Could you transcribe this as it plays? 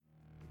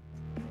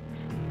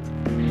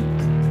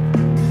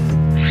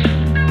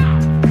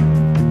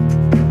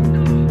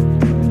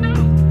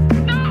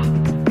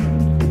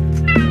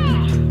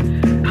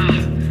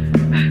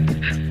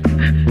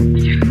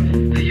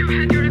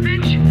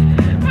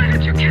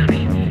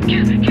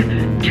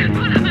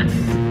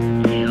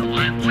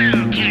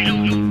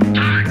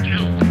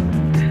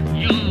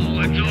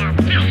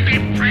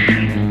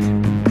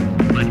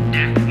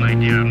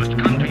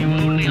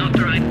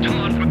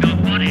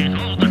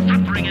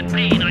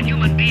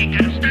you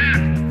can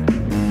stand.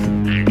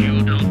 And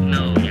you don't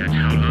know yet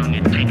how long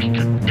it takes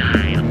to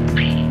die of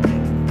pain.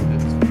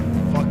 It's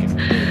fucking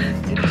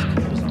cold. It is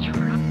cold as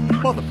a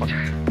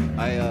motherfucker.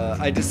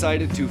 I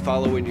decided to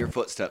follow in your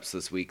footsteps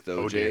this week,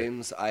 though,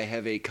 James. I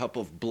have a cup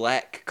of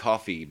black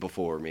coffee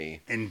before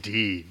me.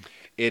 Indeed.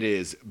 It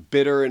is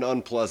bitter and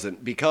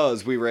unpleasant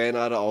because we ran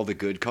out of all the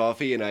good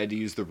coffee and I had to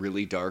use the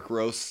really dark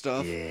roast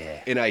stuff.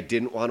 Yeah. And I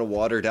didn't want to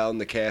water down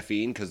the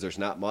caffeine because there's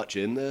not much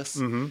in this.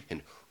 Mm-hmm.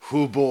 And,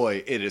 oh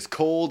boy, it is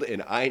cold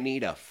and I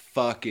need a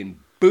fucking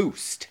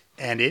boost.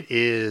 And it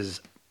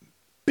is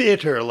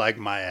bitter like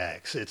my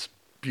ex. It's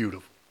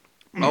beautiful.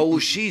 Oh,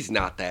 she's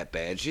not that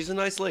bad. She's a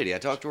nice lady. I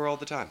talk to her all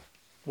the time.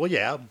 Well,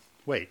 yeah.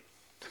 Wait.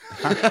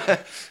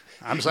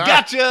 I'm sorry.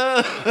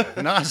 Gotcha!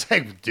 No, I was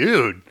like,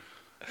 dude,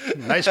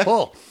 nice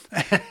pull.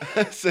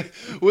 So,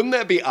 wouldn't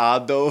that be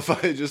odd, though, if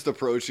I just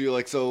approach you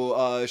like,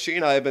 so she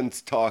and I have been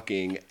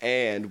talking,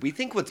 and we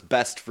think what's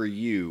best for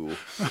you.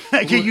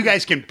 You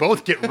guys can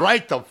both get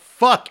right the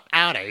fuck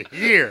out of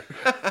here.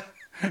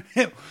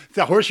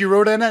 The horse you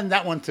rode in, and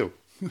that one too.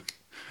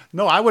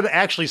 No, I would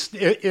actually,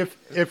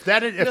 if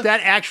that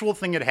actual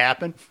thing had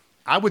happened,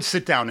 I would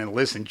sit down and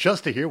listen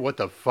just to hear what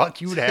the fuck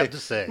you would have to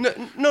say.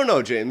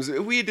 No, James.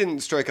 We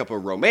didn't strike up a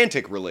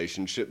romantic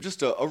relationship,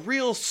 just a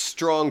real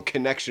strong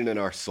connection in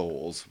our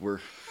souls. We're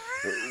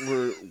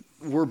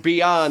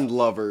beyond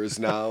lovers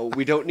now.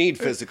 We don't need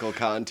physical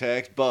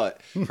contact,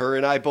 but her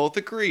and I both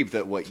agree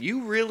that what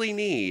you really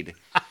need.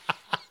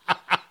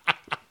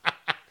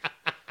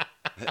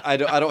 I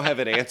don't have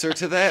an answer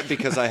to that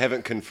because I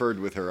haven't conferred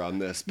with her on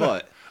this,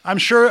 but I'm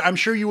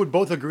sure you would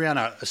both agree on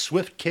a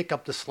swift kick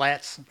up the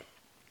slats.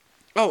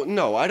 Oh,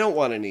 no, I don't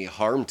want any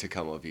harm to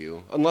come of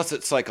you, unless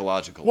it's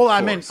psychological. Well,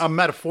 I mean a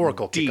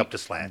metaphorical kick up the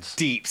slats.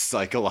 Deep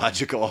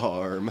psychological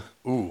harm.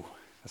 Ooh,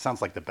 that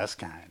sounds like the best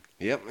kind.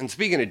 Yep, and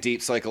speaking of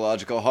deep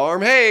psychological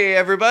harm, hey,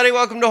 everybody,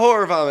 welcome to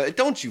Horror Vomit.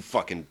 Don't you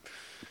fucking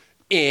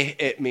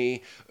at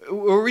me.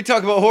 Where we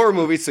talk about horror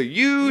movies so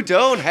you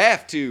don't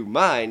have to.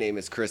 My name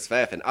is Chris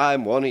Pfaff, and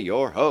I'm one of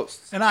your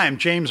hosts. And I am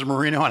James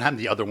Marino, and I'm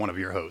the other one of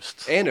your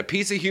hosts. And a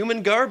piece of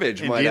human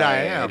garbage, might Indeed, I I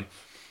add. am.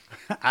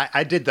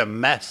 I did the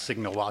mess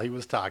signal while he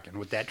was talking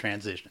with that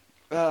transition.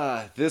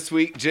 This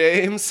week,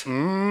 James,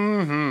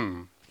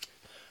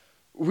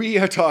 we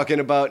are talking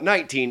about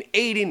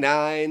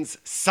 1989's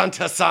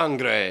Santa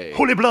Sangre.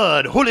 Holy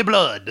blood, holy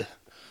blood.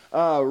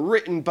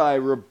 Written by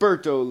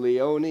Roberto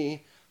Leone,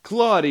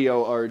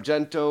 Claudio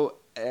Argento,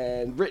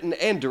 and written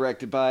and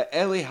directed by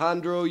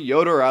Alejandro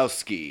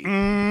Jodorowsky.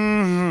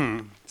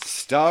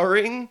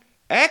 Starring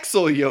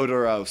Axel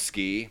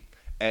Jodorowsky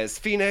as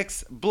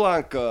Phoenix,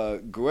 Blanca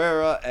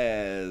Guerra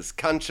as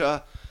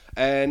Concha,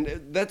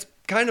 and that's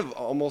kind of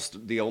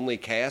almost the only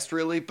cast,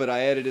 really, but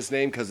I added his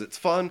name because it's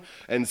fun,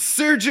 and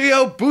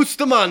Sergio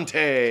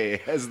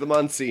Bustamante as the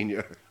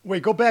Monsignor.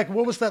 Wait, go back.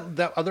 What was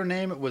that other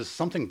name? It was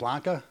something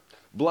Blanca?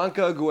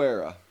 Blanca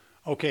Guerra.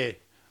 Okay,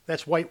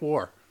 that's White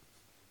War.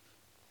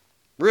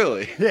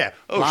 Really? Yeah,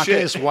 Oh, Blanca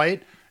shit. is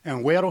white,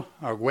 and Guerra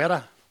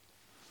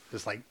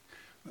is like,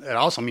 it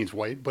also means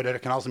white, but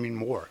it can also mean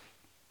war.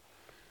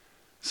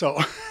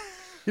 So,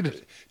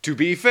 To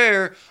be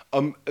fair,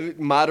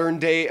 modern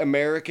day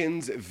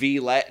Americans v.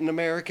 Latin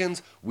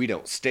Americans, we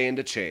don't stand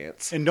a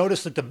chance. and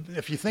notice that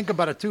if you think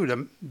about it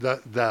too,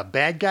 the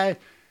bad guy,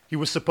 he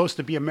was supposed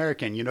to be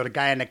American. You know, the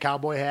guy in the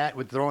cowboy hat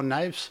with throwing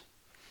knives?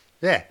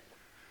 Yeah.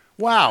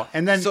 Wow.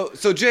 And then,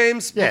 So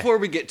James, Yeah. before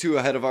we get too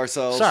ahead of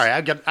ourselves, sorry,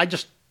 I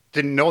just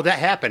didn't know that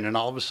happened, and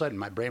all of a sudden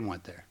my brain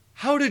went there.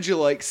 how did you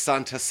like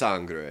Santa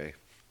Sangre?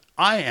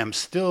 I am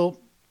still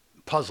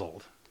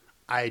puzzled.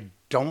 I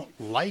don't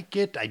like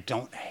it. I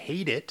don't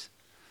hate it.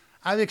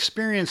 I've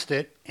experienced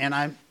it, and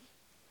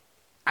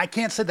I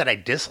can't say that I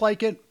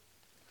dislike it,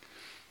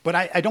 but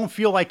I don't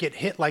feel like it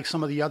hit like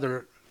some of the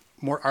other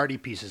more arty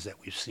pieces that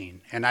we've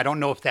seen. And I don't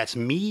know if that's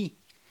me,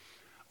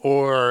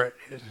 or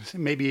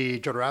maybe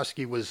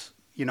Jodorowsky was,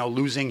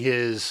 losing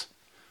his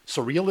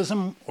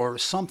surrealism or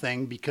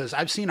something, because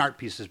I've seen art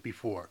pieces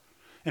before.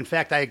 In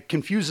fact, I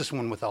confused this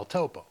one with El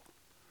Topo,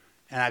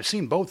 and I've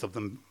seen both of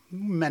them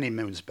many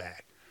moons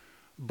back.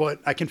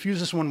 But I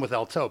confused this one with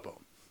El Topo.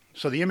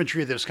 So the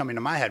imagery that was coming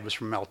to my head was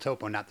from El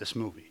Topo, not this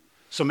movie.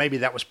 So maybe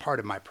that was part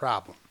of my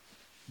problem.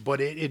 But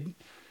it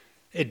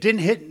didn't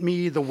hit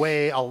me the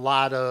way a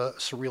lot of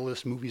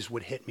surrealist movies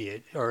would hit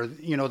me, or,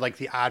 like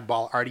the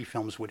oddball arty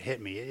films would hit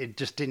me. It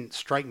just didn't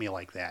strike me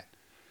like that.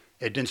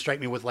 It didn't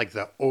strike me with like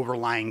the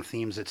overlying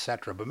themes,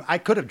 etc. But I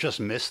could have just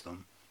missed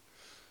them.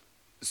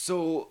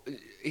 So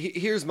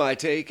here's my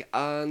take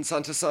on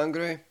Santa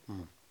Sangre.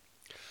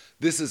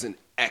 This is an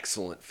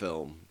excellent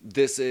film.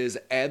 This is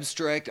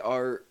abstract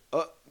art,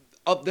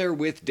 up there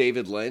with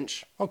David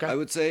Lynch, Okay. I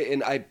would say.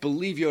 And I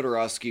believe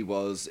Jodorowsky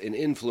was an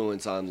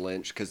influence on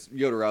Lynch, because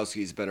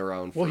Jodorowsky's been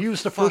around for He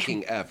was the first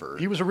fucking ever.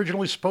 He was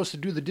originally supposed to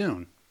do The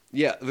Dune.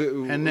 Yeah.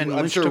 And then I'm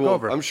Lynch sure took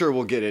over. I'm sure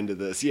we'll get into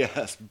this,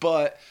 yes.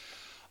 But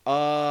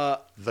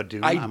The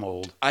Dune, I'm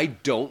old. I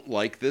don't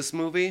like this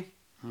movie.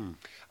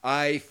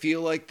 I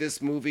feel like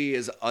this movie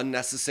is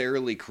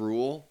unnecessarily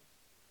cruel.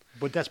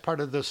 But that's part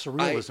of the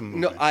surrealism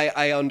No, movement.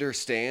 I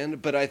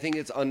understand, but I think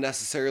it's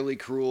unnecessarily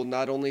cruel,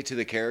 not only to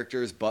the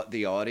characters, but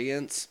the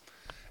audience.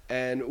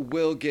 And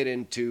we'll get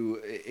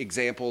into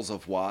examples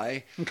of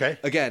why. Okay.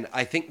 Again,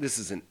 I think this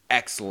is an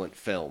excellent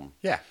film.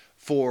 Yeah.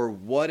 For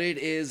what it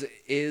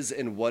is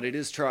and what it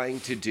is trying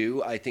to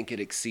do, I think it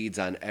exceeds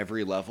on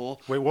every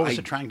level. Wait, what was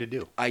it trying to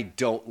do? I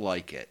don't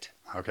like it.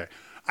 Okay.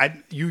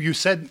 You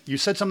said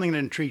something that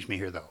intrigues me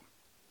here, though.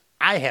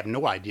 I have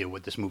no idea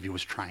what this movie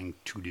was trying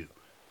to do.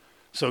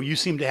 So you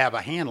seem to have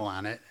a handle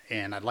on it,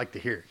 and I'd like to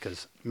hear it,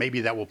 because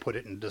maybe that will put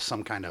it into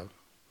some kind of...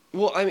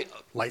 Well, I mean,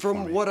 Light for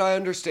from me. what I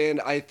understand,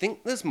 I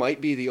think this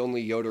might be the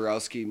only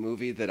Jodorowsky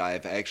movie that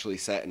I've actually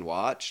sat and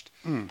watched.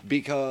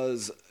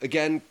 Because,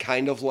 again,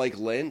 kind of like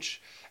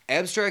Lynch,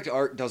 abstract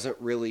art doesn't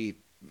really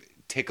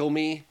tickle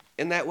me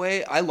in that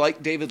way. I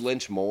like David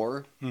Lynch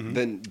more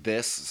than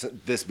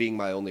this being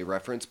my only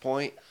reference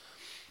point.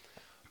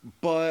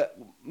 But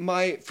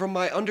from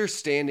my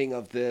understanding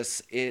of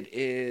this, it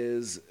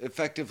is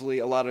effectively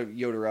a lot of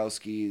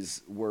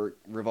Jodorowsky's work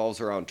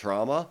revolves around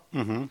trauma.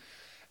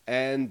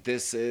 And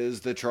this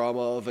is the trauma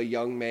of a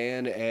young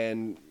man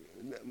and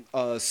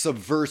a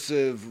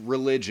subversive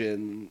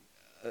religion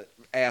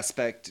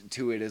aspect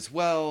to it as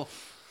well,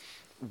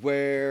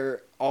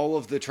 where all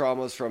of the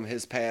traumas from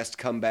his past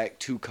come back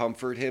to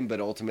comfort him, but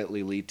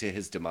ultimately lead to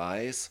his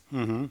demise.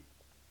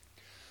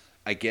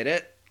 I get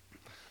it.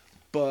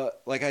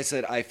 But like I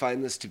said, I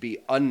find this to be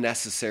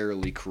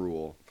unnecessarily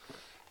cruel.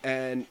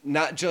 And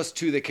not just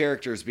to the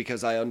characters,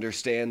 because I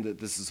understand that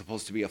this is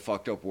supposed to be a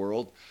fucked up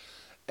world.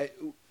 At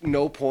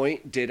no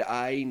point did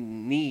I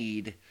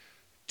need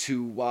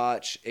to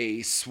watch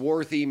a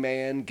swarthy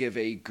man give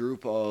a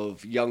group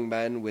of young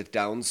men with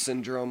Down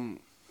syndrome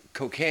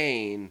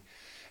cocaine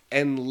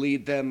and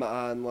lead them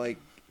on like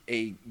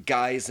a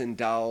Guys and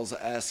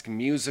Dolls-esque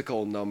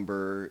musical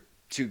number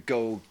to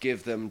go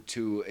give them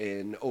to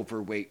an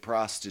overweight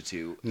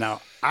prostitute.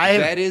 Now,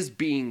 that is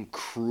being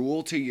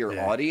cruel to your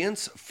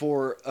audience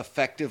for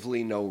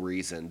effectively no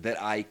reason that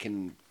I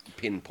can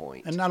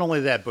pinpoint. And not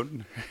only that, but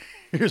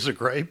here's a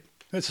grape.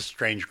 It's a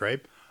strange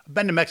grape. I've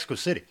been to Mexico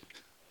City.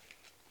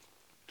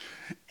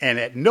 And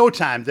at no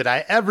time did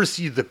I ever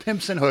see the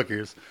pimps and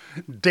hookers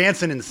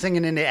dancing and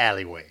singing in the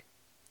alleyway.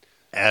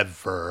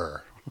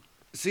 Ever.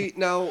 See,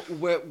 now,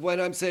 when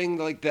I'm saying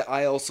like that,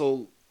 I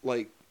also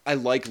I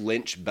like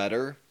Lynch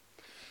better.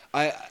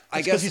 I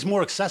guess because he's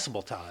more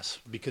accessible to us,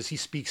 because he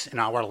speaks in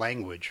our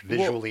language,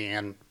 visually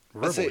and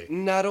verbally.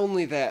 Not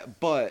only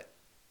that, but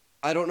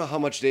I don't know how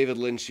much David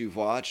Lynch you've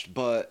watched,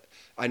 but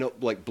I know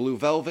like Blue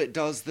Velvet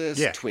does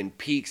this, Twin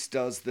Peaks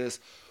does this,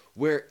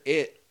 where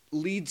it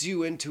leads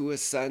you into a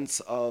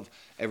sense of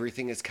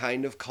everything is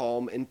kind of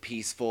calm and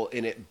peaceful,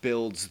 and it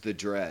builds the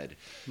dread.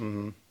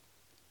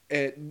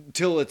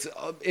 Until it's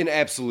an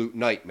absolute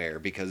nightmare,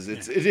 because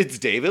it's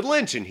David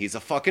Lynch and he's a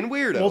fucking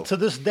weirdo. Well, to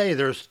this day,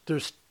 there's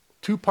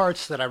two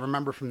parts that I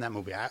remember from that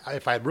movie.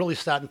 If I really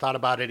sat and thought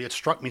about it, it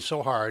struck me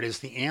so hard, is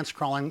the ants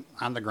crawling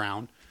on the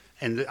ground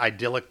and the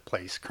idyllic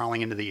place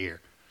crawling into the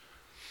ear.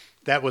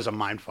 That was a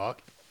mindfuck.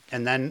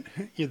 And then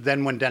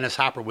when Dennis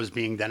Hopper was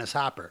being Dennis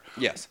Hopper.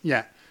 Yes.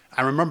 Yeah.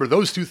 I remember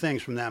those two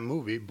things from that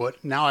movie,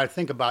 but now I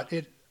think about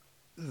it,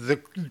 the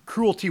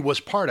cruelty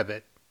was part of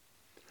it,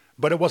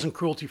 but it wasn't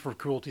cruelty for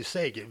cruelty's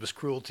sake. It was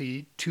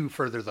cruelty to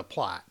further the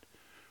plot.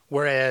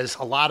 Whereas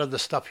a lot of the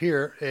stuff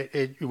here,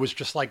 it was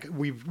just like,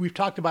 we've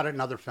talked about it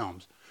in other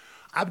films.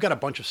 I've got a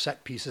bunch of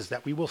set pieces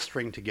that we will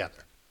string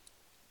together,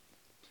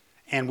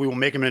 and we will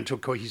make them into a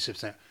cohesive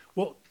thing.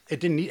 Well,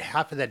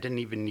 half of that didn't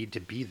even need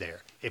to be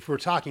there. If we're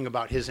talking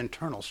about his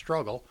internal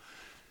struggle,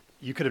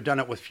 you could have done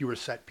it with fewer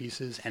set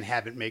pieces and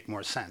have it make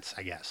more sense,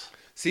 I guess.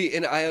 See,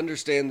 and I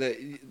understand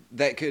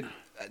that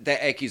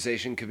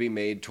accusation could be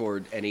made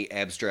toward any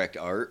abstract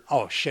art.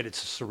 Oh, shit,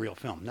 it's a surreal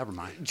film. Never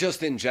mind.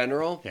 Just in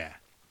general. Yeah.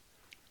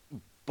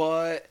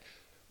 But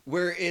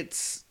where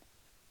it's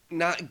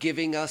not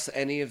giving us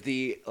any of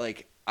the,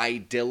 like,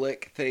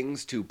 idyllic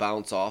things to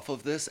bounce off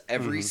of this,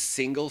 every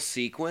single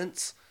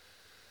sequence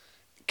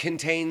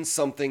contains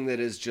something that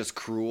is just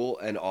cruel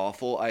and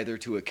awful, either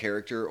to a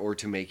character or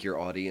to make your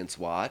audience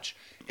watch.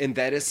 And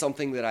that is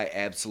something that I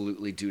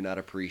absolutely do not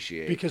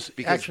appreciate. Because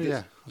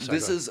actually,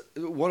 this is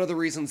one of the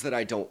reasons that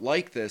I don't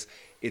like this.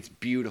 It's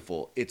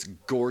beautiful. It's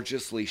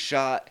gorgeously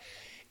shot.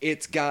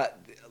 It's got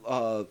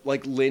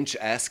like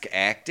Lynch-esque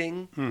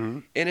acting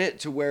in it,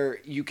 to where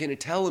you can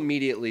tell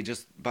immediately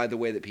just by the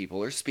way that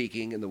people are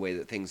speaking and the way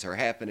that things are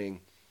happening,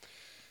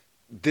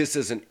 this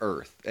isn't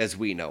Earth as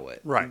we know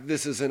it. Right.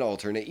 This is an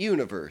alternate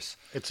universe.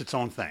 It's its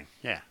own thing.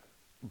 Yeah.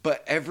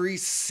 But every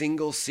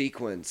single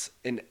sequence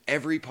in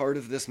every part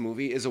of this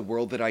movie is a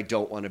world that I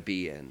don't want to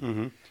be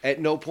in.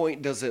 At no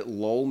point does it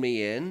lull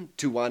me in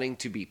to wanting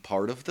to be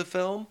part of the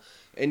film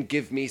and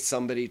give me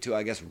somebody to,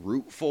 I guess,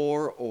 root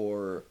for,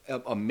 or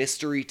a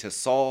mystery to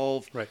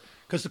solve. Right.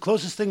 Because the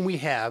closest thing we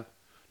have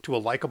to a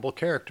likable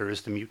character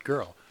is the mute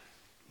girl.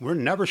 We're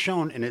never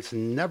shown, and it's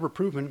never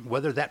proven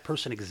whether that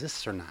person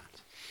exists or not.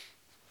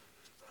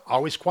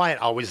 Always quiet,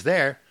 always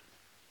there,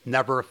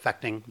 never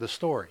affecting the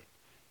story,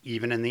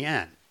 even in the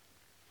end.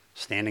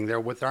 standing there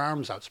with their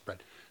arms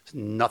outspread.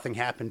 Nothing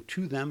happened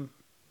to them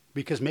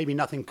because maybe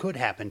nothing could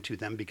happen to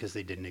them because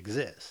they didn't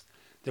exist.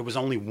 There was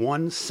only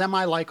one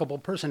semi-likable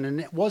person,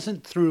 and it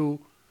wasn't through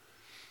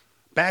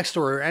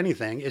backstory or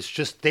anything. It's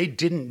just they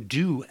didn't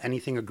do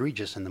anything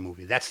egregious in the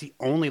movie. That's the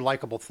only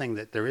likable thing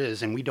that there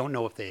is, and we don't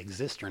know if they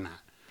exist or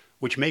not,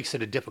 which makes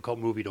it a difficult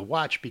movie to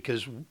watch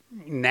because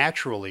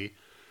naturally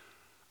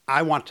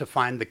I want to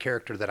find the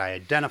character that I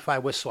identify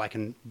with so I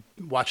can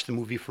watch the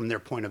movie from their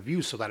point of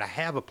view so that I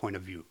have a point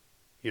of view,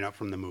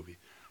 from the movie.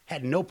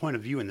 Had no point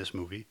of view in this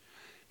movie.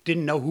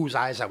 Didn't know whose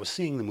eyes I was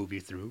seeing the movie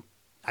through.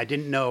 I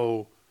didn't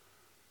know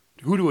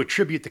who to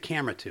attribute the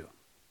camera to.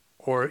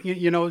 Or,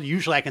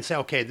 usually I can say,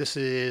 okay, this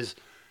is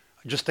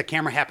just the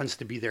camera happens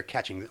to be there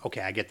catching.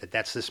 Okay, I get that.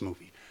 That's this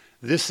movie.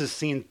 This is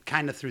seen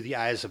kind of through the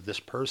eyes of this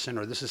person,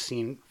 or this is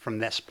seen from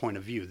this point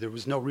of view. There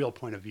was no real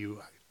point of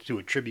view to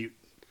attribute,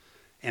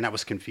 and I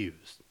was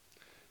confused.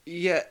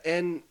 Yeah,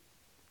 and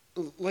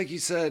like you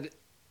said,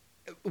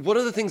 one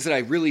of the things that I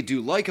really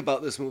do like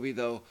about this movie,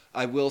 though,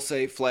 I will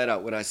say flat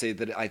out when I say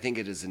that I think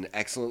it is an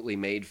excellently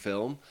made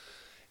film,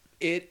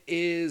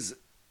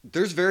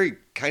 there's very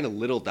kind of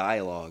little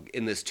dialogue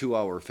in this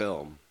 2-hour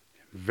film.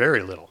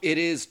 Very little. It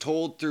is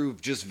told through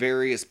just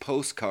various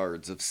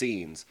postcards of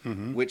scenes,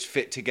 which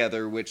fit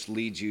together, which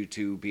leads you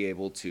to be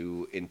able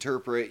to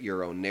interpret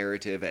your own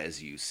narrative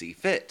as you see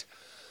fit.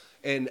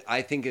 And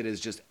I think it is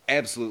just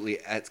absolutely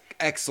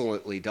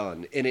excellently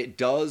done. And it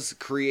does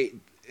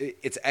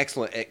it's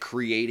excellent at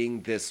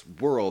creating this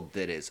world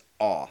that is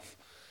off,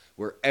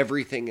 where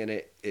everything in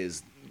it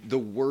is the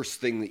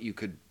worst thing that you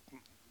could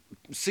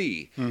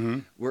see,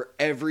 where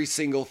every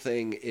single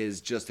thing is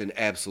just an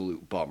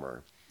absolute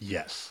bummer.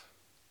 Yes.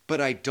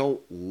 But I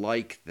don't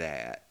like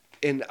that.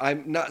 And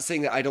I'm not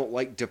saying that I don't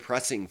like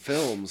depressing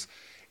films.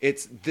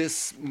 It's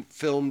this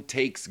film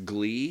takes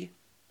glee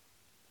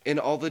in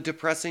all the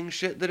depressing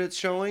shit that it's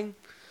showing.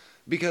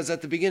 Because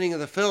at the beginning of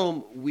the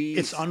film,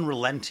 it's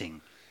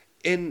unrelenting.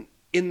 In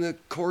the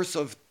course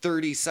of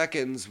 30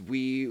 seconds,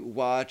 we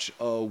watch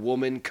a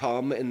woman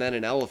come and then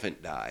an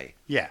elephant die.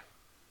 Yeah.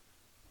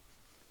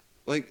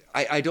 Like,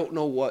 I don't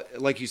know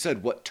like you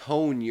said, what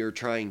tone you're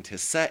trying to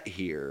set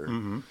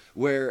here,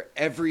 where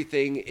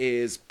everything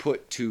is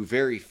put to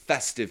very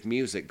festive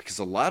music, because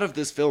a lot of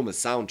this film is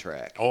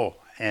soundtrack. Oh,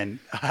 and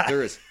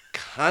there is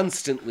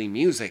constantly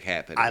music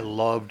happening. I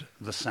loved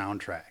the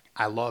soundtrack.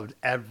 I loved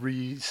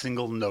every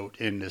single note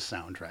in this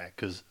soundtrack,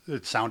 because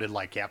it sounded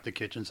like half the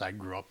kitchens I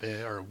grew up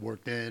in or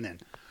worked in,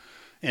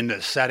 and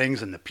the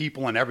settings and the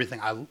people and everything.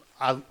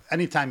 I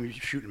anytime you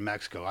shoot in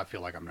Mexico, I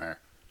feel like I'm there.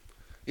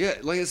 Yeah,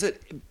 like I said...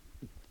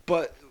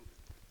 But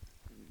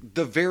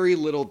the very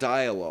little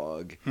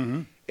dialogue,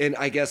 and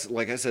I guess,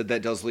 like I said,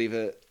 that does leave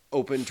it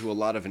open to a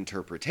lot of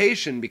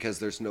interpretation because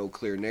there's no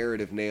clear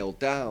narrative nailed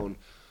down.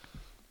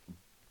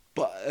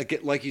 But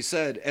again, like you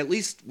said, at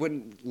least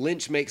when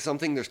Lynch makes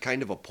something, there's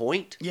kind of a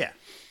point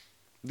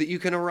that you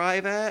can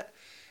arrive at.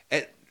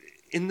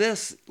 In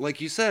this, like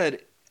you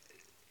said,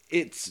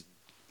 it's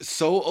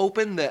so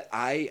open that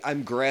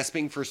I'm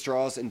grasping for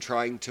straws and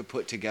trying to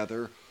put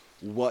together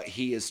what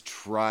he is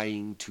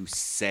trying to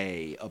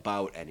say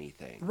about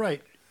anything.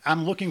 Right.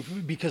 I'm looking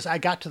because I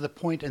got to the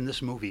point in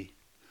this movie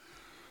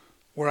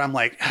where I'm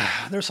like,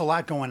 there's a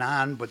lot going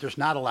on, but there's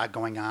not a lot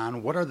going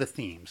on. What are the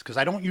themes? Because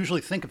I don't usually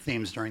think of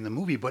themes during the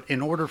movie, but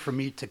in order for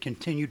me to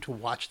continue to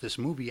watch this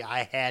movie,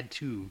 I had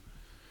to,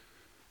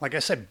 like I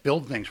said,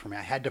 build things for me.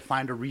 I had to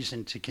find a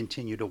reason to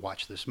continue to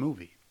watch this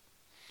movie.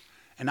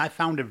 And I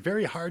found it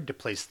very hard to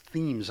place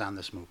themes on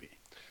this movie.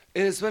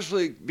 And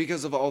especially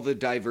because of all the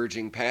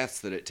diverging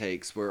paths that it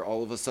takes, where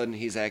all of a sudden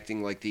he's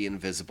acting like the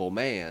Invisible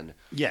Man.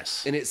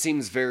 Yes. And it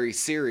seems very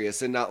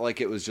serious and not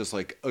like it was just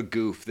like a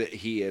goof that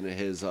he and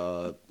his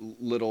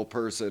little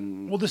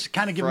person. Well, this is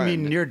kind of giving me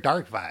Near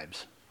Dark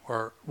vibes.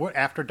 Or what,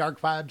 After Dark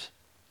vibes?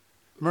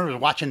 Remember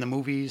watching the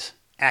movies,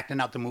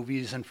 acting out the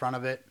movies in front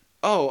of it?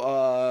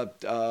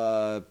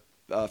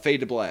 Fade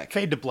to Black.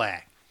 Fade to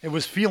Black. It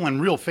was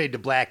feeling real Fade to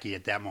Blacky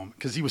at that moment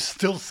because he was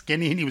still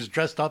skinny and he was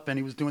dressed up and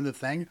he was doing the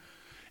thing.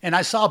 And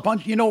I saw a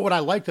bunch, what I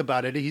liked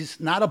about it? He's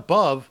not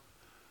above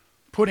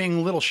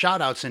putting little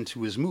shout outs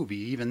into his movie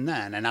even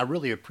then. And I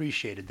really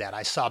appreciated that.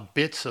 I saw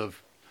bits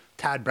of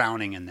Todd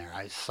Browning in there.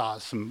 I saw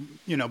some,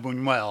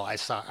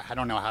 Buñuel. I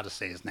don't know how to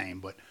say his name,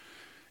 but,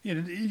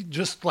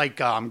 just like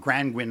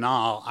Grand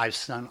Guignol, I've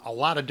seen a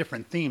lot of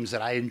different themes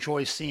that I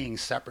enjoy seeing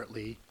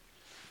separately,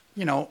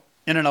 in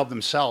and of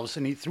themselves.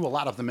 And he threw a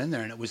lot of them in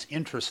there and it was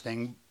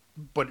interesting,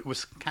 but it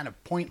was kind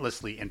of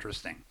pointlessly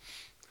interesting.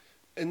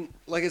 And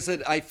like I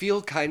said, I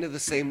feel kind of the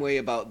same way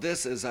about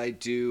this as I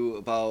do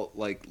about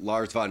like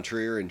Lars von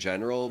Trier in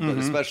general, but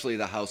especially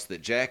The House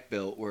That Jack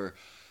Built, where,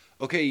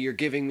 okay, you're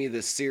giving me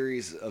this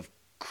series of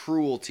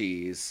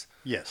cruelties.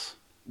 Yes.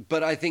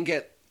 But I think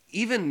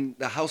even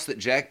The House That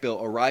Jack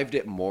Built arrived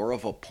at more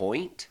of a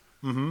point,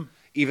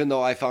 even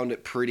though I found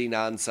it pretty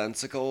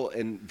nonsensical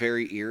and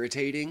very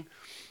irritating.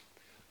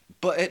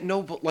 But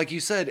like you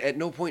said, at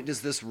no point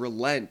does this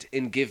relent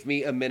and give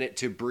me a minute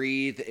to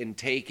breathe and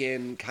take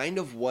in kind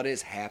of what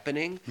is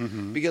happening.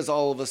 Because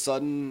all of a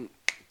sudden,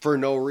 For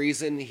no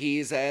reason,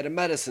 he's at a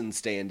medicine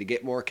stand to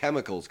get more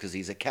chemicals because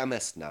he's a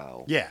chemist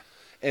now. Yeah.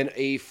 And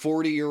a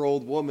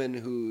 40-year-old woman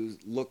who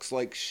looks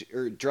like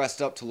or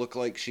dressed up to look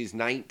like she's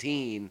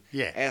 19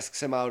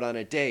 asks him out on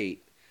a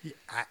date.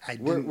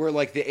 Where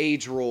like the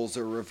age roles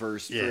are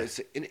reversed. Yeah.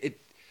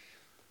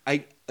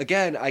 I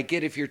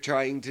get if you're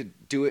trying to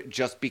do it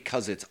just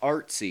because it's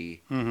artsy.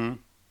 Mm-hmm.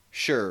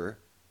 Sure.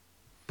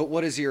 But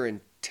what is your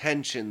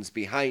intentions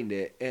behind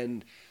it?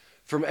 And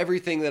from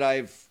everything that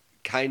I've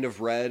kind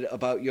of read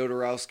about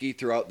Jodorowsky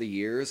throughout the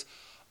years,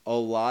 a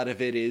lot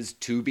of it is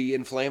to be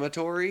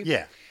inflammatory.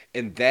 Yeah.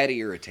 And that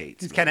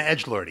irritates He's me. kind of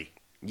edgelordy.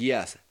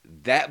 Yes,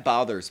 that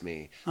bothers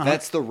me. Uh-huh.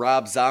 That's the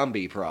Rob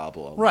Zombie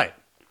problem. Right.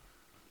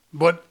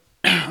 But,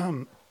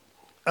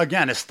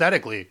 again,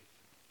 aesthetically,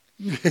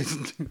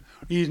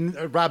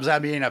 Rob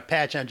Zombie ain't a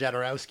patch on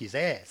Jodorowsky's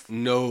ass.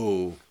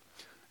 No.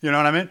 You know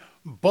what I mean?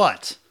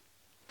 But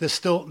they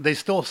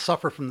still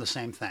suffer from the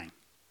same thing.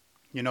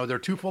 You know, they're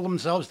too full of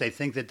themselves. They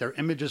think that their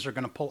images are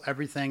going to pull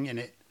everything in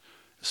it,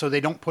 so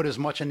they don't put as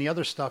much in the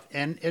other stuff,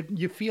 and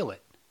you feel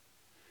it.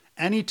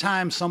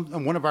 Anytime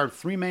one of our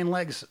three main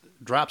legs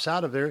drops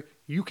out of there,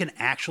 you can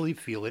actually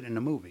feel it in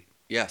the movie.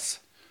 Yes.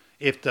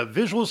 If the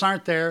visuals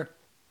aren't there,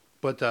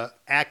 but the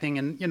acting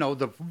and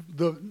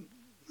the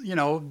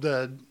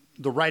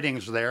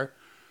writing's there,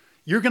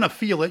 you're gonna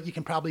feel it. You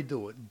can probably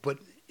do it. But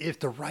if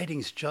the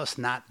writing's just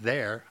not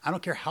there, I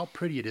don't care how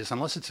pretty it is,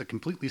 unless it's a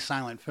completely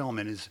silent film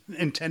and is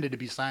intended to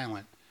be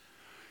silent.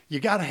 You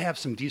got to have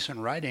some decent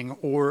writing,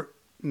 or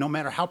no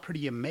matter how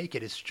pretty you make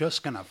it, it's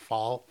just gonna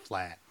fall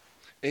flat.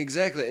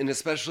 Exactly, and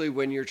especially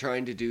when you're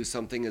trying to do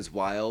something as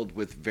wild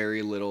with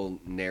very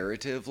little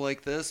narrative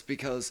like this,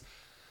 because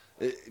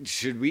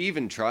should we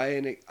even try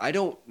and... I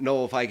don't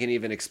know if I can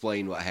even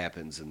explain what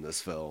happens in this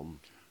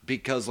film,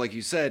 because like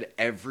you said,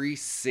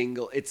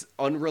 it's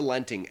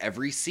unrelenting.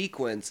 Every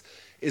sequence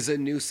is a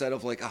new set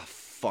of like, oh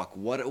fuck,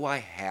 what do I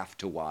have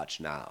to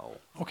watch now?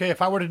 Okay,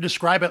 if I were to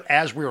describe it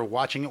as we were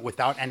watching it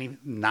without any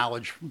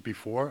knowledge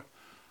before,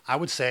 I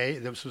would say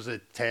this was a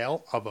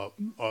tale of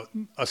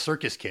a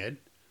circus kid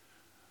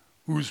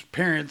whose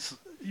parents,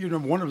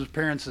 one of his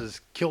parents is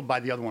killed by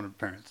the other one of the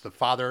parents. The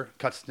father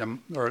cuts the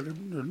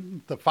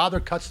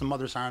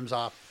mother's arms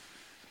off,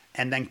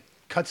 and then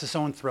cuts his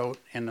own throat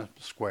in a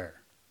square.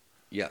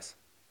 Yes,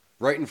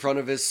 right in front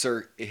of his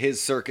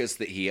circus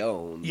that he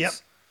owns. Yep.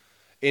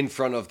 In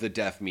front of the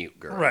deaf mute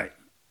girl. Right,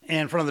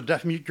 in front of the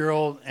deaf mute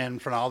girl, and in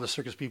front of all the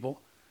circus people.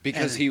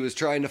 Because he was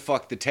trying to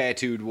fuck the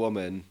tattooed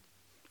woman.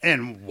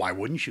 And why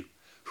wouldn't you?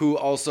 Who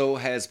also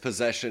has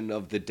possession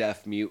of the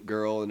deaf mute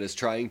girl and is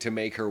trying to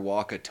make her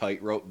walk a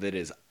tightrope that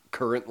is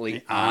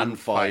currently on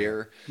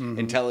fire. Mm-hmm.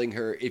 And telling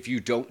her, if you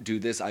don't do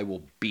this, I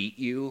will beat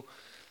you.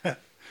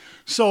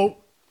 So,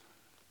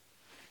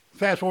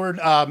 fast forward,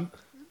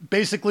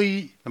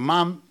 basically, the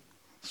mom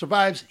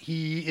survives.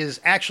 He is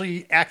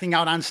actually acting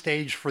out on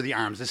stage for the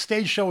arms. The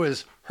stage show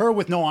is her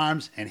with no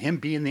arms and him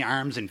being the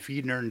arms and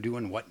feeding her and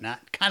doing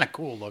whatnot. Kind of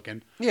cool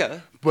looking.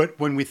 Yeah. But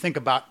when we think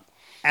about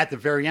at the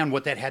very end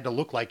what that had to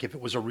look like if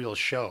it was a real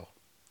show.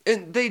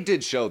 And they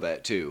did show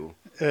that too.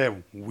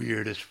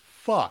 Weird as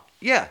fuck.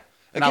 Yeah.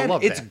 And again, I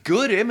love it's that.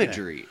 good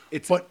imagery. Yeah.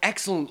 It's but,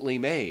 excellently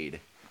made.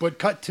 But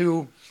cut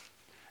to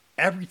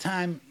every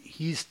time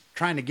he's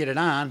trying to get it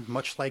on,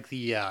 much like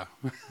the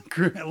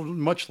Friday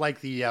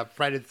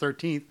the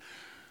 13th,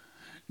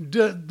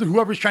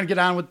 whoever's trying to get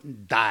on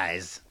with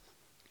dies.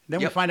 Then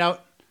we find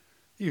out,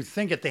 you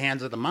think at the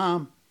hands of the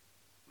mom,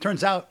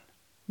 turns out,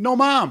 no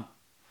mom.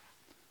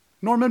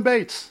 Norman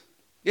Bates.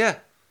 Yeah.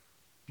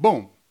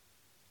 Boom.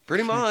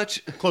 Pretty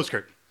much. Close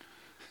curtain.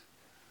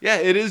 Yeah,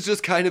 it is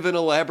just kind of an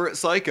elaborate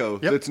psycho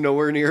that's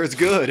nowhere near as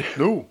good.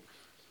 No.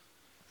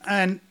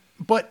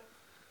 But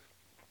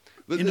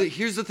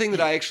here's the thing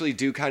that I actually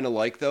do kind of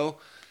like, though.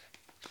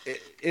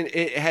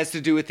 It has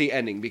to do with the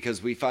ending,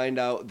 because we find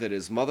out that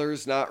his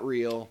mother's not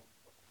real,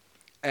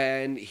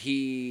 and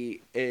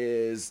he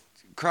is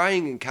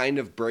crying and kind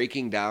of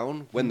breaking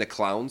down when the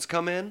clowns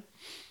come in.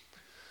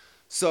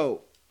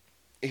 So,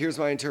 here's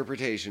my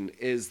interpretation,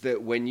 is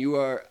that when you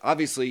are...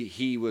 Obviously,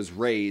 he was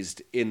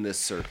raised in this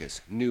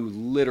circus, knew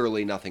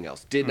literally nothing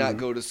else, did not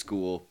go to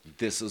school.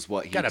 This is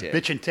what he did. Got a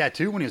bitchin'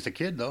 tattoo when he was a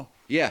kid, though.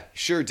 Yeah,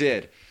 sure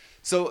did.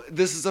 So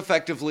this is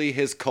effectively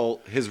his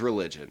cult, his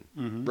religion,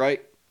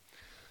 right?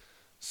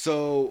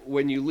 So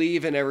when you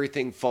leave and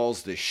everything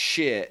falls to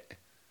shit,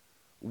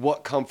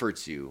 what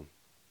comforts you?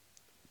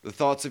 The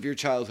thoughts of your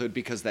childhood,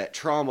 because that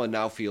trauma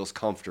now feels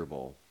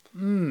comfortable.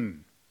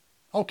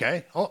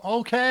 Okay.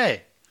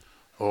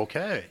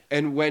 Okay.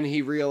 And when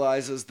he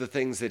realizes the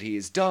things that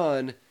he's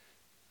done,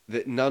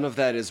 that none of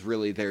that is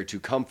really there to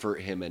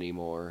comfort him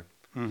anymore.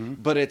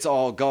 But it's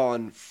all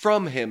gone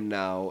from him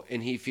now,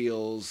 and he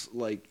feels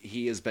like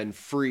he has been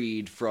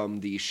freed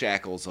from the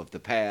shackles of the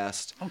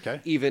past.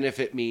 Okay. Even if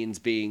it means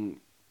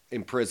being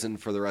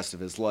imprisoned for the rest of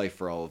his life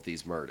for all of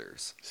these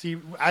murders. See,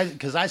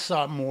 because I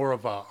saw more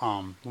of a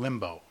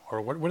limbo,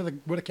 or what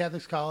do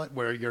Catholics call it,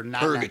 where you're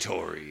not...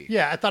 Purgatory.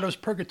 Yeah, I thought it was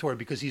purgatory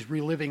because he's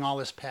reliving all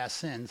his past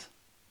sins.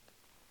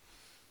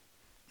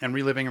 And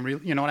reliving,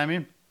 you know what I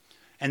mean?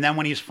 And then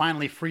when he's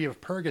finally free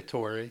of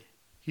purgatory,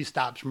 he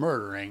stops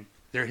murdering.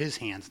 They're his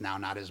hands now,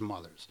 not his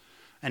mother's.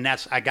 And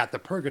I got the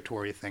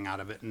purgatory thing out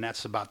of it, and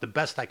that's about the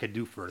best I could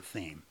do for a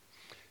theme.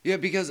 Yeah,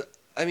 because,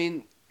 I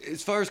mean,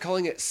 as far as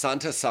calling it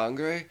Santa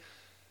Sangre,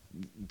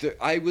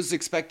 I was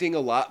expecting a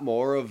lot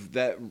more of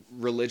that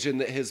religion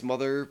that his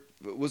mother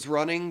was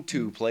running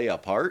to play a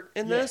part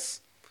in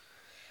this.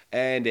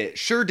 And it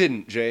sure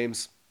didn't,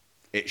 James.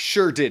 It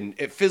sure didn't.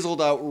 It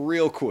fizzled out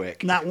real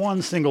quick. Not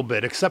one single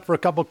bit, except for a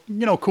couple,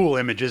 cool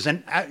images.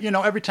 And,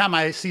 every time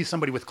I see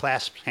somebody with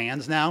clasped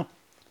hands now,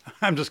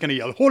 I'm just going to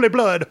yell, "Holy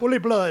blood, holy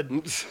blood."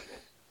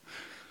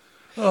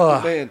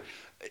 Oh, man.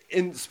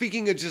 And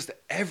speaking of just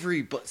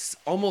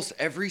almost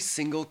every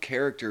single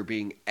character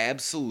being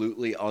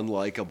absolutely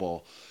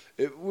unlikable,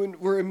 when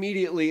we're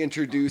immediately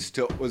introduced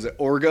to, was it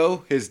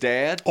Orgo, his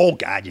dad? Oh,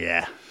 God,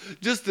 yeah.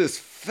 Just this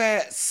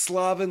fat,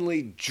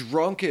 slovenly,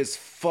 drunk as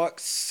fuck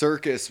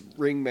circus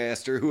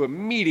ringmaster who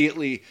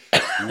immediately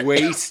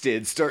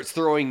wasted starts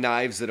throwing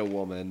knives at a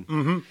woman.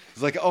 Mm-hmm.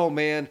 It's like, oh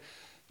man,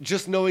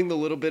 just knowing the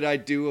little bit I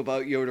do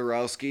about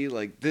Jodorowsky,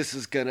 like this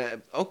is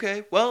gonna,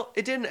 okay, well,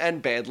 it didn't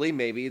end badly.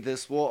 Maybe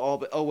this will all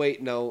be, oh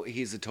wait, no,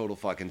 he's a total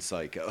fucking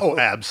psycho. Oh,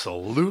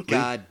 absolutely.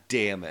 God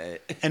damn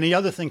it. And the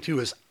other thing too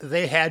is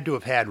they had to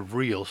have had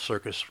real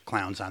circus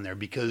clowns on there,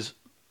 because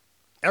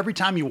every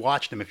time you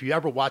watched them, if you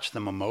ever watched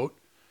them emote,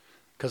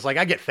 because like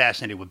I get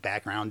fascinated with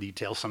background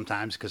details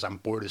sometimes because I'm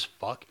bored as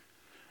fuck,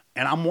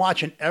 and I'm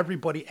watching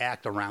everybody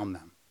act around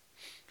them.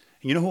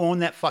 And you know who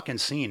owned that fucking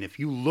scene? If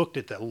you looked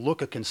at the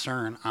look of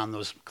concern on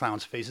those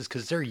clowns' faces,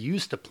 because they're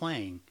used to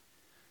playing,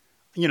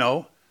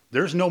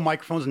 there's no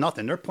microphones,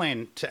 nothing. They're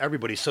playing to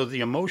everybody. So the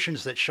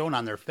emotions that shone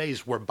on their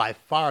face were by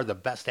far the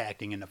best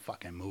acting in the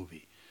fucking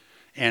movie.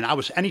 And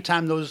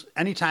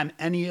anytime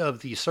any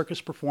of the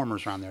circus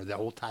performers were on there, the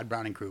old Todd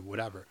Browning crew,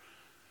 whatever,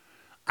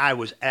 I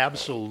was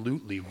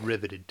absolutely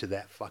riveted to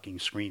that fucking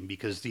screen,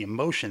 because the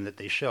emotion that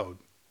they showed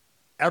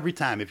every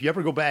time, if you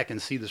ever go back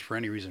and see this for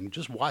any reason,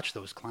 just watch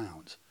those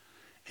clowns.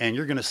 And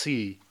you're going to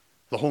see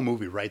the whole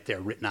movie right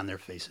there written on their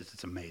faces.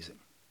 It's amazing.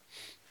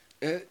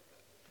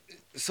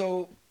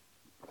 So,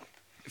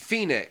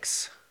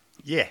 Phoenix.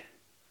 Yeah.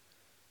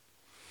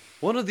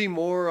 One of the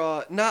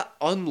more, not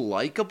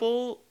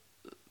unlikable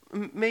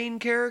main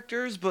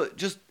characters, but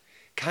just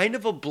kind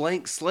of a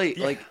blank slate.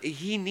 Yeah. Like,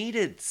 he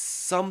needed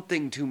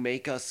something to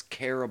make us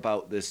care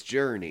about this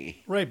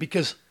journey. Right,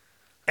 because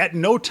at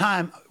no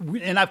time,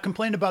 and I've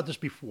complained about this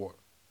before,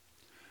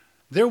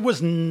 there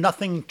was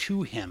nothing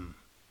to him.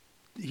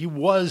 He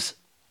was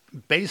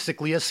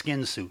basically a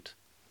skin suit.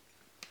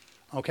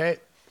 Okay?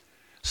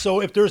 So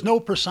if there's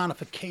no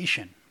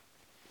personification,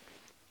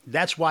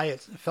 that's why it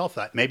felt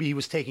that. Maybe he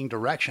was taking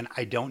direction.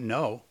 I don't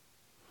know.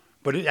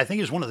 But I think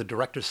he was one of the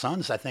director's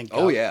sons. I think.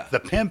 Oh, yeah. The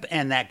pimp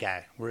and that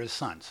guy were his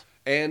sons.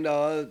 And,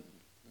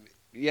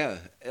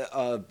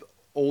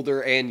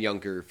 older and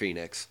younger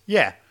Phoenix.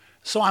 Yeah.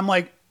 So I'm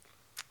like,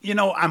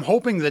 I'm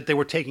hoping that they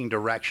were taking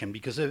direction,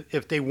 because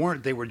if they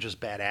weren't, they were just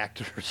bad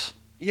actors.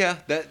 Yeah,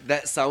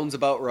 that sounds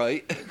about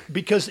right.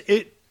 Because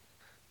I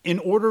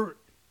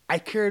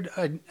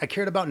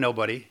cared about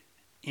nobody,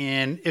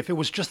 and if it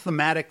was just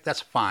thematic,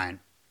 that's fine.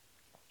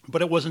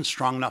 But it wasn't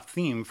strong enough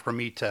theme for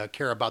me to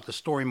care about the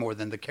story more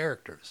than the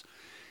characters.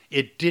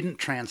 It didn't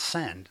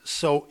transcend.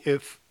 So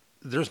if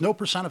there's no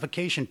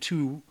personification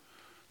to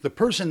the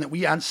person that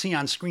we see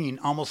on screen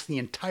almost the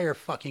entire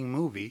fucking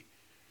movie,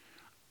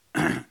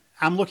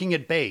 I'm looking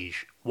at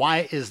beige.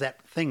 Why is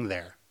that thing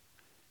there?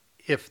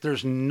 If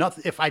there's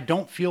nothing, if I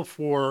don't feel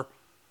for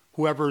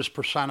whoever is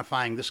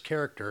personifying this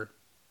character,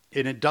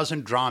 and it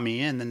doesn't draw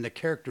me in, then the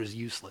character is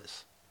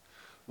useless.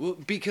 Well,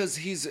 because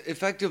he's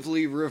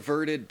effectively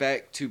reverted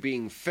back to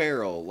being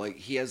feral. Like,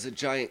 he has a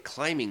giant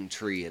climbing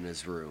tree in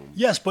his room.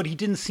 Yes, but he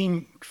didn't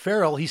seem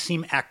feral. He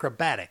seemed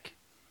acrobatic.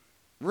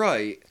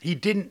 Right. He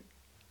didn't.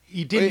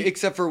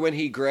 Except for when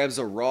he grabs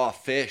a raw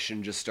fish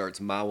and just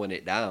starts mowing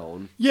it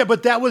down. Yeah,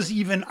 but that was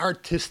even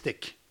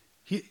artistic.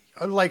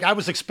 I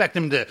was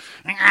expecting him to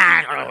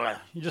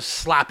just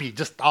sloppy,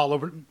 just all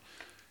over.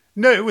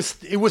 No, it was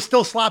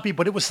still sloppy,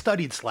 but it was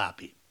studied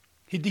sloppy.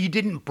 He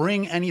didn't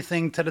bring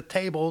anything to the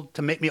table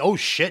to make me, oh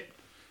shit,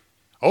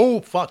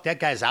 oh fuck, that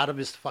guy's out of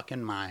his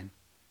fucking mind.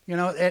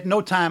 At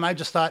no time I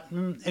just thought,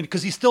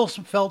 because he still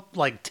felt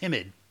like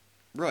timid.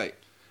 Right.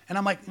 And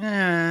I'm like,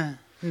 no,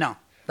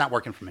 not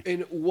working for me.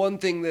 And one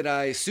thing that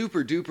I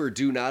super duper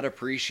do not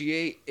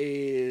appreciate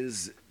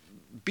is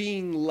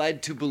being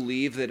led to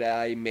believe that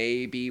I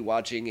may be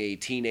watching a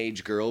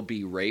teenage girl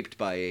be raped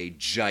by a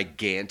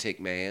gigantic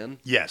man.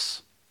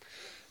 Yes.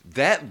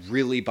 That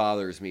really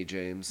bothers me,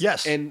 James.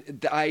 Yes.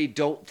 And I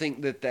don't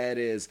think that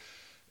is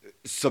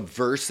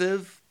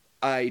subversive.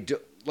 There's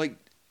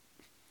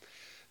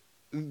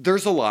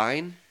a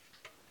line.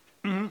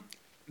 Mm-hmm.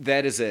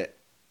 That is it.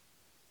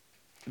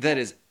 That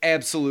is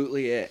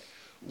absolutely it.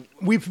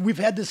 We've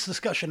had this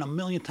discussion a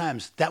million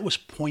times. That was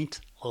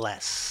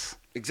pointless.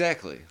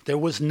 Exactly. There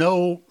was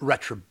no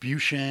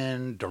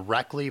retribution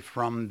directly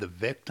from the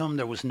victim.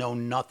 There was no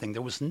nothing.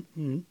 There was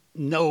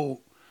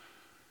no,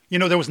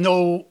 there was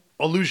no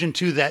allusion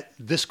to that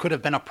this could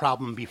have been a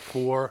problem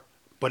before,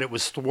 but it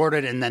was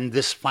thwarted, and then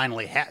this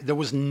finally happened. There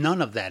was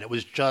none of that. It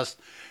was just,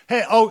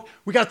 hey,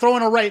 we got to throw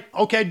in a rape.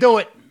 Okay, do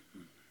it.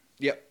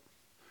 Yep.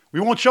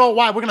 We won't show it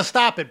why. We're going to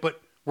stop it,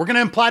 but we're going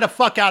to imply the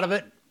fuck out of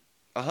it.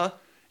 Uh-huh.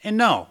 And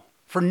no,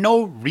 for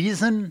no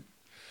reason.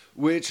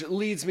 Which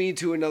leads me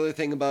to another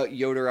thing about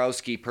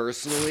Jodorowsky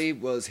personally,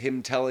 was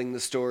him telling the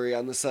story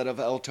on the set of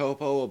El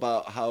Topo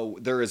about how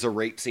there is a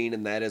rape scene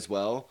in that as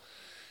well.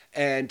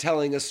 And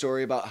telling a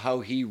story about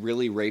how he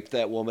really raped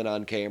that woman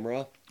on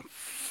camera.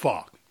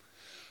 Fuck.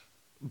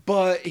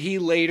 But he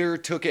later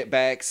took it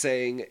back,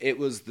 saying it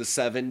was the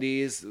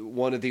 70s.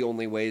 One of the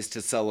only ways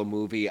to sell a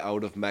movie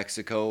out of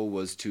Mexico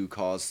was to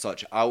cause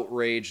such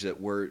outrage that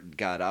word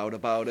got out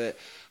about it.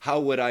 How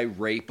would I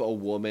rape a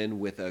woman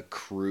with a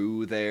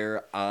crew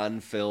there on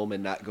film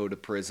and not go to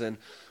prison?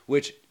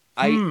 Which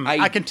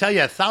I can tell you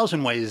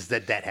 1,000 ways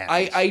that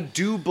happens. I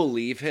do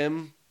believe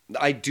him.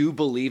 I do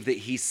believe that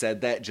he said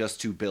that just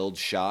to build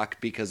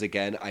shock, because,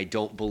 again, I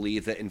don't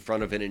believe that in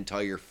front of an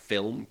entire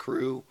film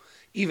crew,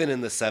 even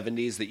in the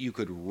 70s, that you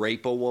could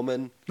rape a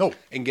woman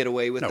and get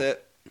away with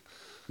it.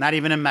 Not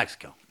even in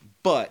Mexico.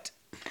 But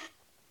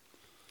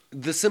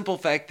the simple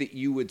fact that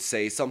you would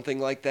say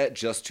something like that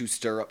just to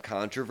stir up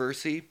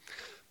controversy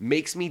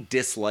makes me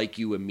dislike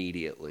you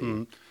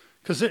immediately.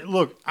 Because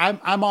look,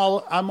 I'm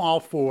all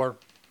for.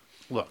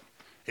 Look,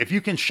 if you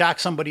can shock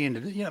somebody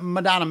into,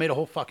 Madonna made a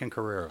whole fucking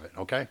career of it.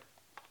 Okay,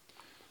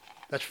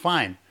 that's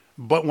fine.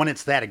 But when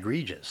it's that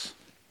egregious,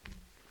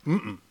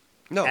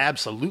 No,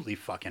 absolutely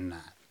fucking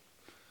not.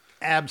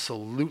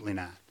 Absolutely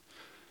not.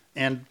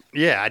 And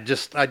yeah,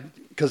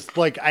 because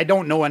I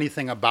don't know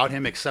anything about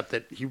him except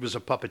that he was a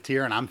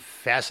puppeteer, and I'm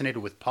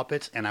fascinated with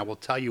puppets. And I will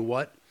tell you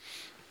what,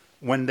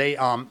 when they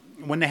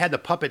had the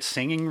puppets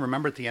singing,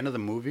 remember at the end of the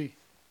movie,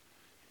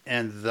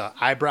 and the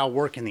eyebrow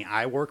work and the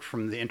eye work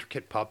from the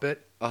intricate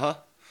puppet.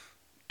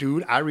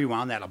 Dude, I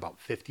rewound that about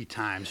 50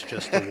 times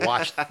just to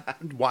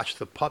watch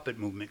the puppet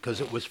movement,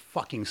 because it was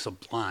fucking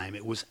sublime.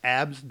 It was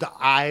the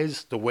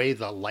eyes, the way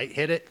the light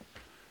hit it.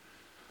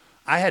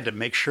 I had to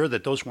make sure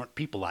that those weren't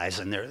people eyes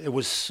in there. It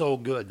was so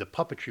good. The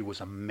puppetry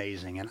was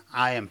amazing, and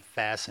I am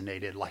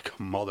fascinated like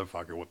a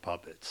motherfucker with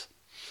puppets.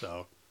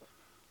 So,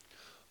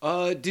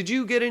 did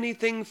you get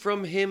anything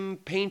from him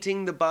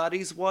painting the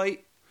bodies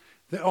white?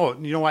 Oh,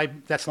 you know why?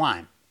 That's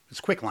lime.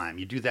 It's quick lime.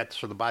 You do that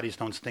so the bodies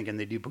don't stink and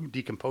they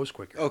decompose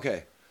quicker.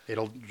 Okay.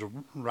 It'll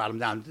rot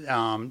them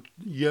down.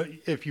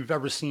 If you've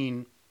ever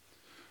seen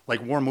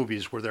like war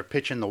movies where they're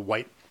pitching the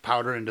white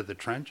powder into the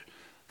trench,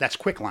 that's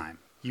quick lime.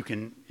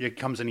 It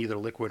comes in either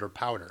liquid or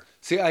powder.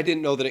 See, I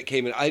didn't know that it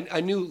came in.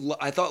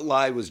 I thought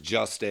lye was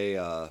just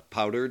a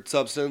powdered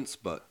substance,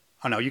 but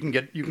oh no, you can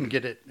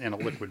get it in a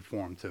liquid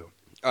form too.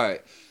 All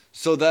right.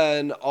 So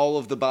then all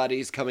of the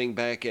bodies coming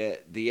back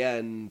at the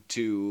end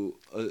to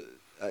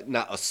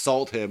not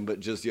assault him, but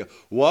just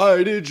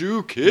why did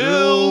you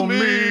kill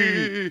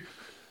me?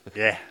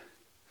 Yeah.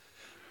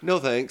 No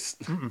thanks.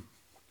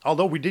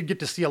 Although we did get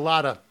to see a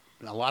lot of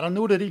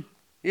nudity.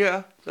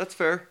 Yeah, that's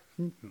fair.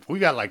 We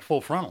got like full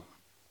frontal,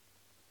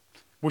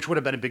 which would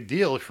have been a big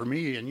deal for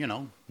me in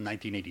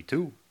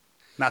 1982.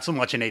 Not so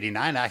much in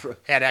 '89. I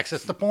had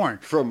access to porn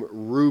From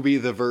Ruby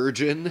the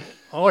Virgin.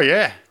 Oh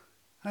yeah,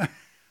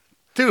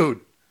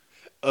 dude.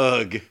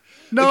 Ugh.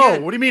 No,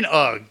 Again, what do you mean,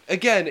 ugh?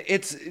 Again,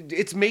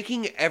 it's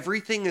making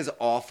everything as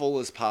awful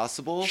as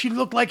possible. She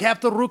looked like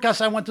half the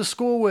rucas I went to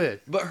school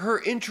with. But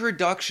her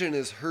introduction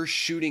is her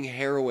shooting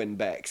heroin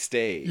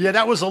backstage. Yeah,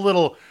 that was a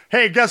little,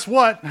 hey, guess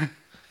what?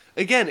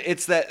 Again,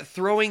 it's that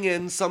throwing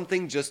in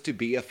something just to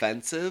be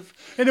offensive.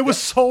 And it was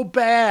so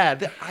bad.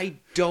 That I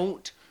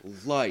don't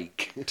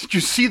like. Did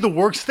you see the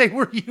works they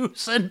were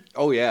using?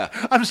 Oh, yeah.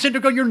 I'm sitting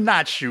there going, you're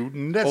not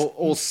shooting. That's...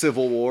 Old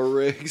Civil War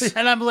rigs.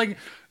 And I'm like,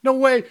 no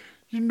way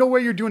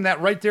you're doing that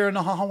right there in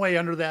the hallway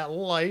under that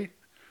light.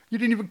 You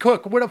didn't even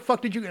cook. Where the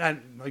fuck did you...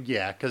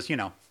 yeah, because,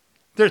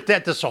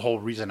 that's the whole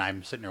reason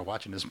I'm sitting there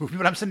watching this movie.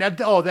 But I'm sitting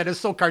there, that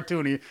is so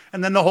cartoony.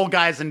 And then the whole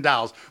guys and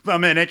dolls. The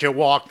minute you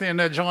walked in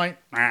the joint,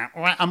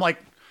 I'm like,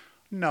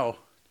 no,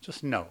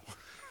 just no.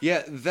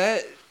 Yeah,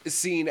 that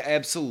scene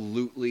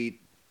absolutely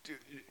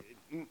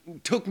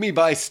took me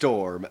by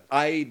storm.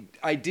 I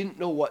didn't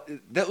know what...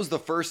 That was the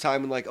first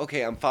time I'm like,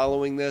 okay, I'm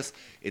following this.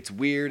 It's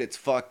weird. It's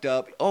fucked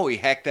up. Oh, he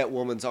hacked that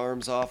woman's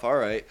arms off. All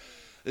right.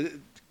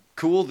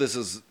 Cool. This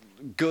is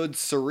good,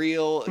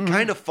 surreal,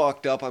 kind of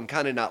fucked up. I'm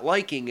kind of not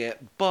liking it,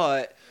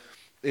 but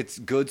it's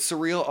good,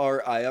 surreal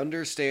art. I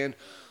understand.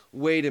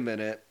 Wait a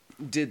minute.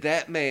 Did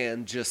that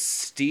man just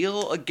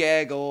steal a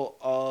gaggle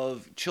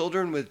of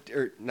children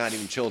or not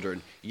even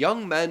children,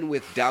 young men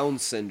with Down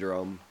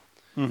syndrome?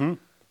 Mm-hmm.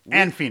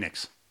 And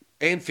Phoenix.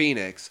 And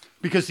Phoenix.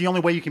 Because the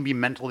only way you can be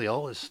mentally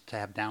ill is to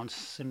have Down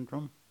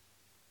syndrome.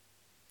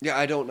 Yeah,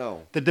 I don't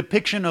know. The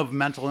depiction of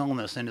mental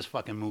illness in this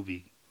fucking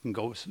movie can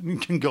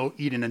go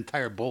eat an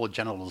entire bowl of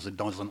genitals it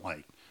doesn't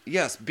like.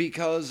 Yes,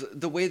 because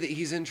the way that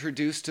he's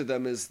introduced to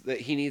them is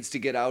that he needs to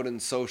get out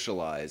and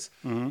socialize.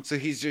 Mm-hmm. So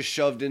he's just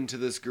shoved into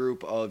this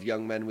group of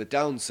young men with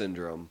Down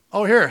syndrome.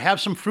 Oh, here,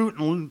 have some fruit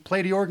and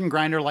play the organ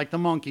grinder like the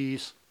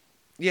monkeys.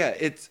 Yeah,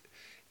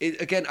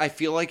 again, I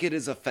feel like it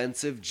is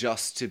offensive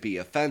just to be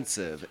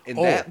offensive, and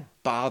Oh, that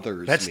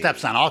bothers That me.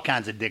 steps on all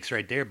kinds of dicks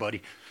right there,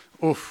 buddy.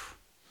 Oof.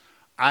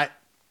 I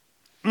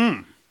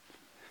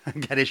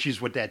got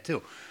issues with that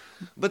too.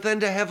 But then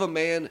to have a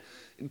man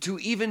to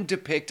even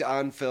depict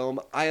on film,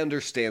 I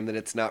understand that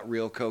it's not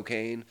real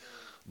cocaine,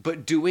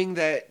 but doing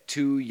that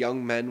to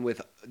young men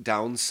with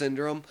Down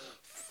syndrome,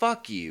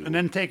 fuck you. And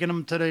then taking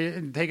them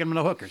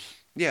to hookers.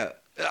 Yeah,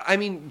 I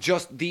mean,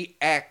 just the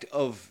act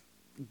of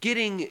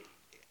getting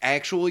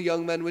actual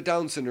young men with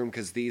Down syndrome,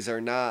 because these are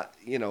not,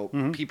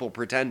 people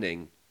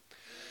pretending,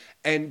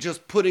 and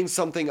just putting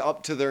something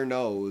up to their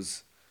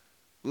nose,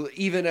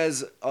 even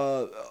as,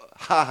 ha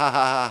ha ha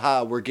ha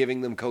ha, we're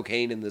giving them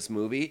cocaine in this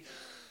movie,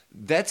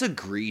 that's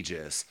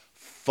egregious.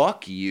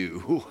 Fuck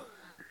you.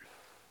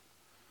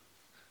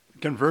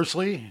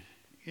 Conversely,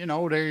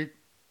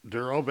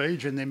 they're of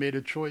age and they made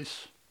a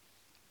choice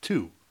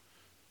too.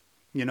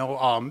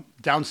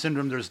 Down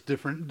syndrome, there's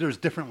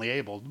differently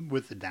abled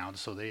with the Down,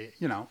 so they,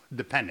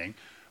 depending.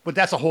 But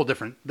that's a whole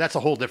different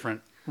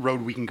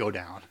road we can go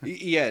down.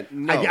 Yeah,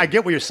 no. I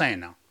get what you're saying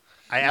now.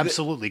 I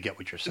absolutely get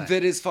what you're saying.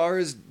 That as far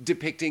as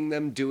depicting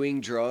them doing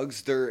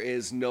drugs, there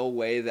is no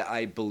way that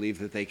I believe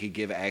that they could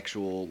give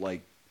actual,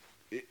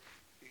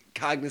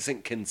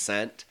 cognizant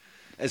consent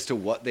as to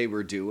what they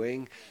were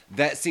doing.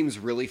 That seems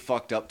really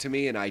fucked up to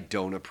me, and I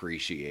don't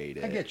appreciate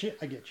it. I get you.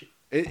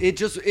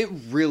 It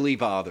really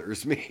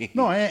bothers me.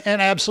 No,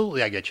 and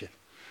absolutely I get you.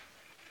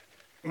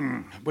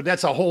 But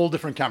that's a whole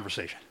different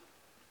conversation.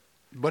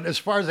 But as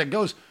far as that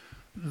goes,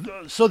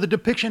 so the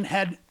depiction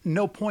had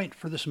no point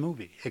for this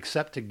movie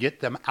except to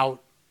get them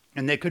out.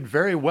 And they could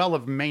very well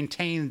have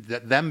maintained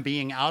that them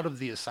being out of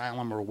the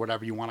asylum or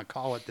whatever you want to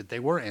call it that they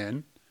were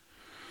in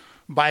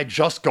by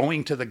just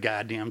going to the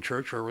goddamn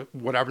church or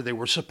whatever they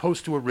were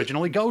supposed to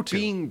originally go to.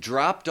 Being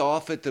dropped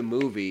off at the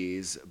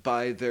movies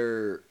by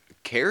their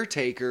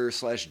caretaker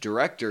 /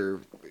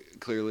 director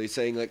clearly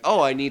saying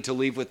oh, I need to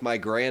leave with my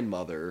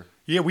grandmother.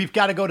 Yeah, we've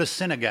got to go to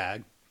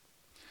synagogue.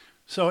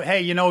 So,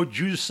 hey,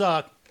 Jews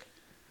suck.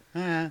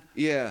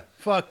 Yeah.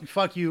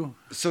 Fuck you.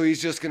 So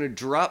he's just going to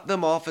drop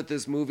them off at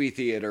this movie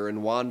theater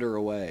and wander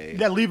away.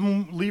 Yeah, leave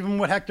him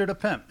with Hector the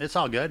Pimp. It's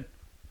all good.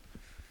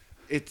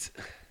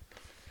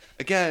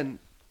 Again,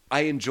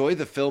 I enjoy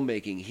the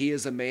filmmaking. He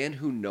is a man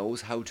who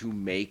knows how to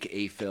make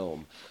a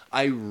film.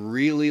 I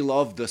really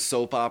love the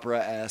soap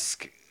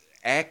opera-esque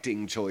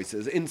acting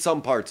choices in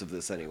some parts of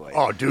this anyway.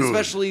 Oh, dude.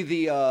 Especially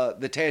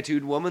the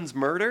tattooed woman's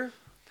murder.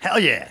 Hell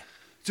yeah.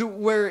 To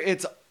where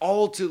it's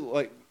all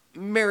to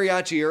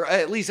mariachi or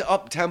at least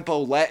up-tempo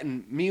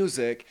Latin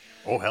music.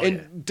 Oh, hell and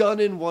yeah. done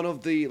in one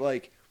of the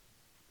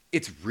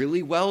it's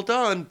really well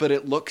done, but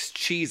it looks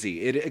cheesy.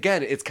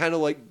 It's kind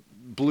of like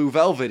Blue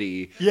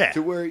Velvety. Yeah.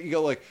 To where you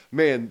go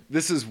man,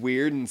 this is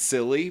weird and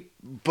silly,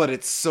 but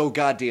it's so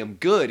goddamn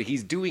good.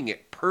 He's doing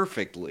it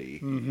perfectly.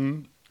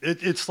 Mm-hmm.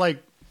 It's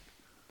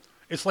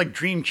like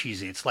dream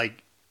cheesy. It's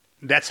like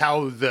that's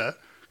how the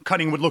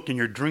cutting would look in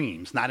your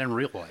dreams, not in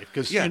real life.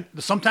 Because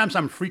sometimes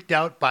I'm freaked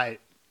out by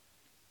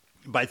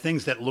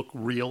things that look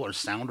real or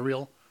sound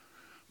real,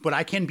 but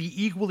I can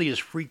be equally as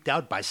freaked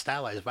out by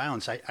stylized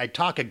violence. I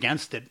talk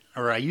against it,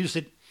 or I use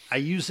it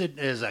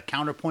as a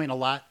counterpoint a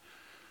lot.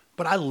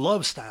 But I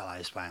love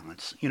stylized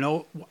violence.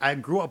 I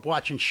grew up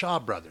watching Shaw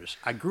Brothers.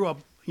 I grew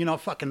up,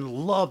 fucking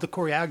love the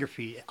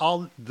choreography,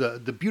 all the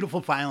beautiful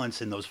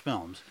violence in those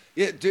films.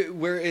 Yeah,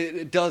 where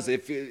it does,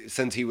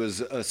 since he was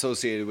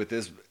associated with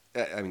this,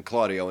 I mean,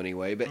 Claudio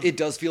anyway, but it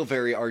does feel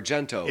very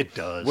Argento. It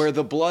does. Where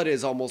the blood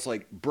is almost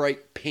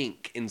bright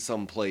pink in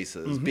some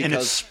places. Mm-hmm. And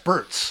it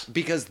spurts.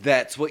 Because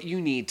that's what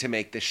you need to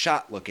make the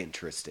shot look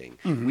interesting.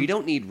 Mm-hmm. We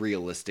don't need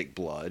realistic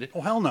blood.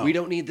 Oh, hell no. We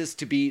don't need this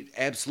to be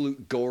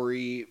absolute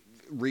gory,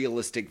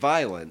 realistic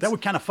violence. That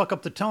would kind of fuck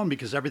up the tone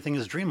because everything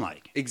is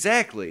dreamlike.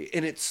 Exactly.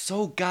 And it's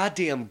so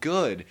goddamn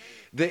good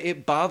that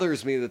it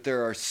bothers me that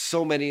there are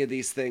so many of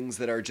these things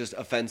that are just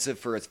offensive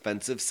for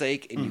offensive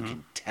sake, and you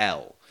can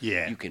tell.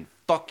 Yeah. You can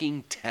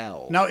fucking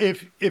tell. Now,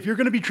 if you're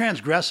going to be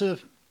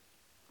transgressive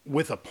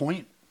with a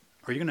point,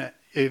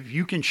 if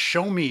you can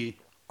show me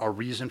a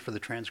reason for the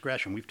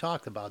transgression, we've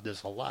talked about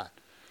this a lot,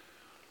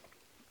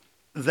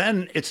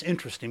 then it's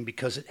interesting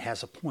because it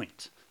has a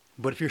point.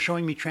 But if you're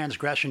showing me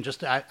transgression,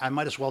 I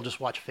might as well just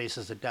watch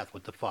Faces of Death.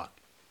 What the fuck?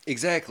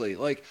 Exactly.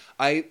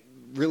 I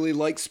really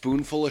like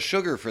Spoonful of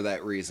Sugar for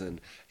that reason.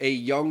 A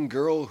young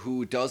girl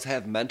who does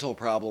have mental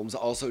problems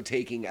also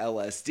taking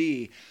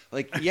LSD.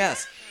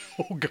 Yes.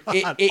 Oh, God.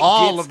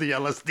 Of the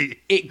LSD.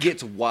 It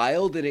gets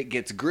wild and it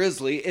gets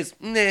grisly. As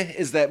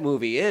that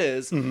movie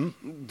is,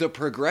 the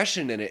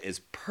progression in it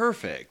is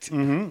perfect.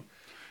 Mm-hmm.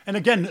 And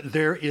again,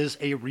 there is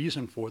a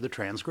reason for the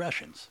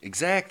transgressions.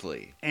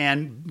 Exactly.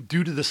 And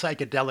due to the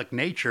psychedelic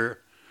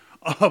nature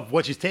of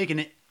what she's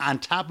taking on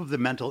top of the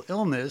mental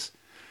illness,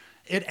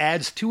 it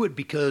adds to it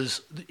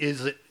because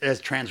is it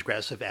as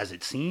transgressive as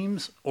it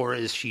seems, or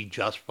is she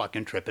just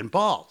fucking tripping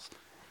balls?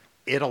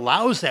 It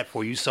allows that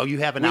for you so you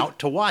have an out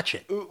to watch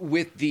it.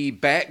 With the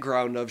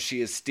background of she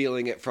is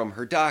stealing it from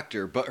her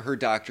doctor, but her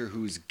doctor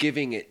who's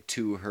giving it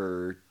to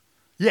her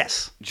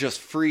Yes. just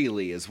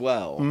freely as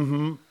well.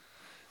 Mm-hmm.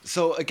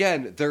 So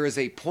again, there is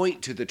a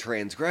point to the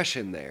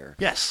transgression there.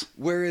 Yes.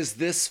 Whereas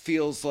this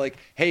feels like,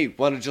 hey,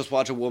 want to just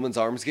watch a woman's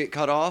arms get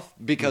cut off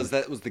because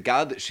that was the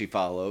god that she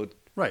followed.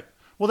 Right.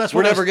 Well, that's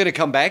We're what never going to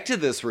come back to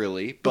this,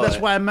 really. But that's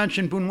why I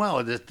mentioned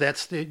Buñuel.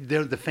 That's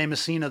the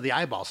famous scene of the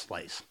eyeball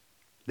slice.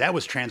 That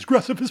was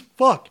transgressive as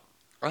fuck.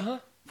 Uh-huh.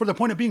 For the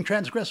point of being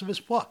transgressive as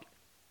fuck.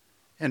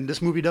 And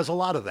this movie does a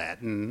lot of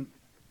that. And,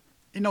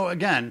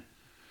 again,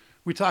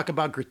 we talk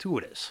about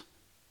gratuitous.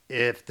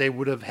 If they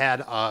would have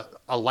had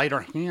a lighter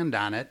hand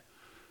on it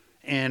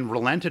and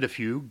relented a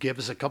few, give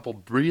us a couple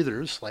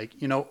breathers,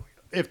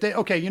 if they,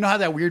 how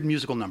that weird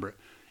musical number,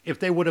 if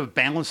they would have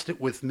balanced it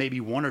with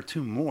maybe one or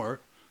two more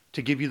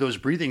to give you those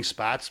breathing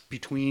spots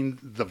between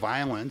the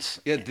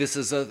violence. Yeah, this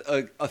is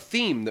a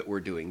theme that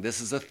we're doing. This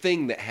is a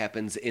thing that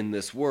happens in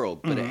this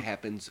world, but it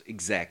happens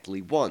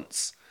exactly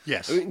once.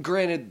 Yes. I mean,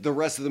 granted, the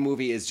rest of the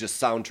movie is just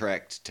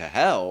soundtracked to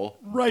hell.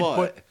 Right,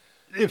 but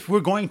if we're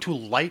going to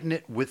lighten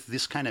it with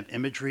this kind of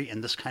imagery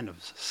and this kind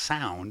of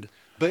sound.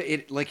 But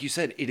it, like you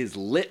said, it is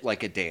lit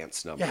like a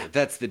dance number. Yeah.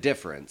 That's the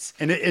difference.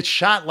 And it's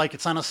shot like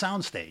it's on a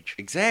soundstage.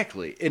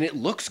 Exactly. And it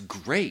looks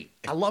great.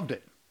 I loved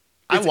it.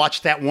 I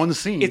watched that one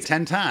scene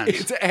 10 times.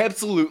 It's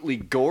absolutely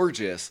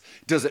gorgeous.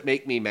 Does it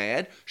make me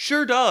mad?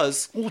 Sure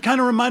does. Well, it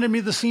kind of reminded me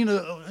of the scene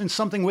in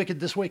Something Wicked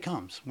This Way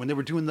Comes when they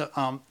were doing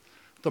the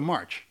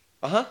march.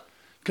 Uh-huh.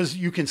 Because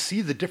you can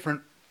see the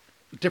different,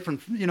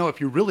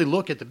 if you really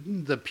look at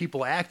the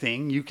people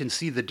acting, you can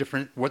see the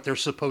different, what they're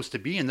supposed to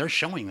be, and they're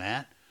showing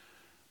that.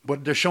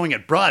 But they're showing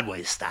it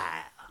Broadway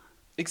style.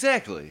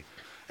 Exactly.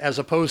 As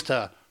opposed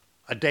to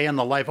A Day in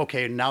the Life.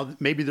 Okay, now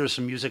maybe there's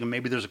some music and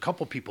maybe there's a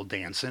couple people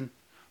dancing.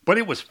 But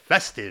it was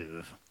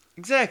festive.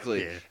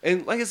 Exactly. Yeah.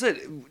 And like I said,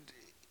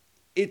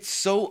 it's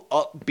so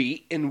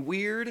upbeat and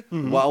weird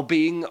while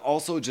being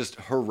also just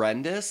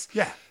horrendous.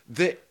 Yeah.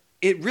 That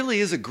it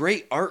really is a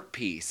great art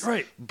piece.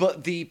 Right.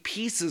 But the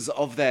pieces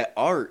of that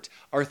art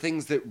are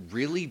things that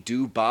really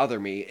do bother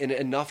me and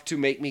enough to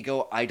make me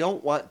go, I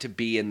don't want to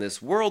be in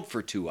this world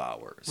for 2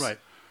 hours. Right.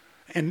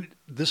 And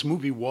this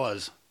movie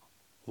was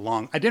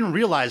long. I didn't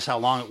realize how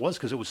long it was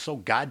because it was so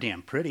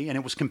goddamn pretty and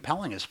it was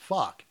compelling as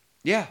fuck.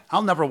 Yeah.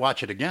 I'll never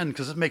watch it again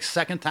because it makes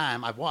second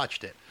time I've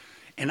watched it.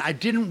 And I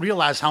didn't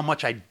realize how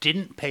much I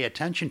didn't pay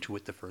attention to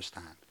it the first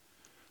time.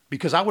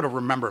 Because I would have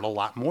remembered a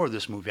lot more of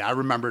this movie. I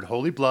remembered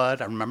Holy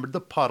Blood. I remembered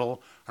the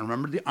puddle. I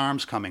remembered the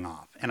arms coming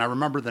off. And I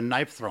remember the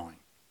knife throwing.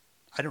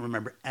 I didn't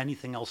remember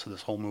anything else of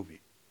this whole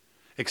movie.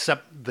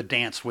 Except the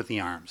dance with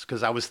the arms.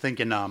 Because I was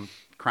thinking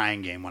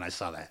Crying Game when I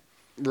saw that.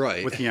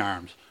 Right. With the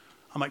arms.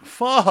 I'm like,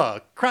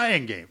 fuck,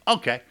 Crying Game.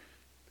 Okay.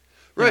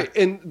 Right.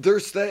 Yeah. And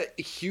there's that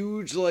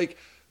huge,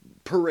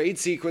 parade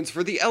sequence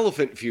for the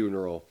elephant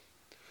funeral.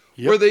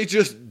 Yep. Where they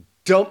just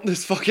dump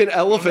this fucking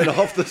elephant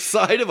off the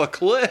side of a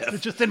cliff.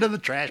 Just into the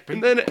trash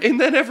bin. And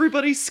then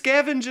everybody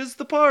scavenges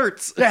the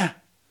parts. Yeah.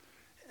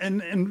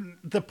 And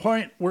the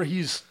point where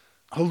he's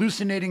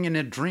hallucinating in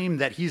a dream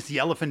that he's the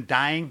elephant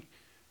dying.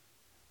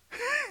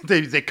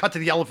 They cut to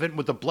the elephant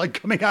with the blood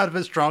coming out of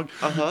his trunk.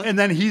 Uh-huh. And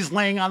then he's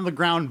laying on the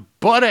ground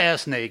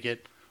butt-ass naked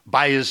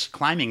by his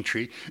climbing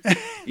tree.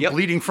 Yep.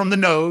 Bleeding from the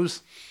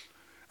nose.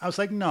 I was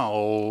like,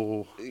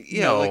 no.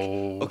 Yeah,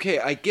 no. Okay,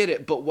 I get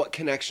it, but what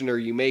connection are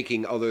you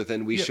making other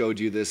than we showed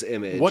you this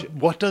image?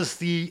 What does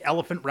the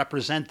elephant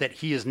represent that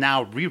he is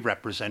now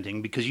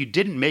re-representing? Because you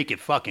didn't make it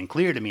fucking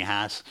clear to me,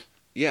 Haas.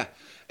 Yeah.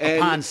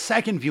 Upon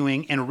second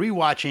viewing and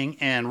rewatching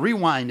and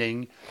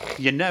rewinding,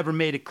 you never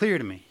made it clear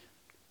to me.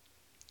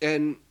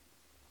 And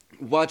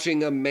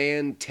watching a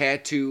man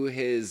tattoo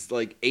his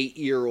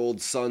 8-year-old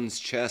son's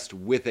chest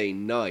with a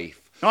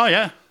knife. Oh,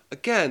 yeah.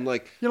 Again,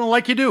 you don't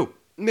like you do.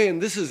 Man,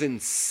 this is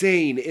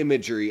insane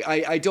imagery.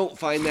 I don't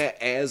find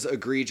that as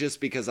egregious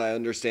because I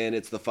understand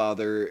it's the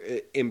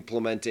father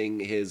implementing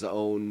his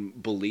own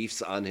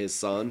beliefs on his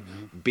son.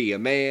 Mm-hmm. Be a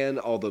man,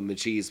 all the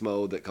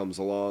machismo that comes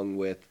along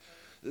with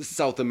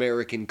South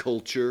American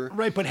culture.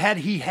 Right, but had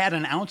he had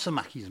an ounce of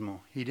machismo,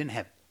 he didn't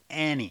have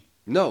any.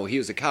 No, he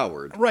was a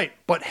coward. Right,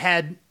 but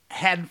had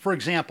for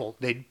example,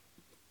 they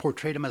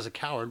portrayed him as a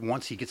coward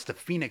once he gets the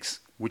phoenix,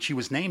 which he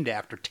was named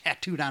after,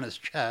 tattooed on his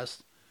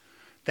chest.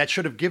 That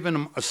should have given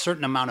him a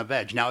certain amount of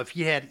edge. Now, if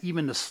he had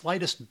even the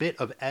slightest bit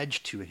of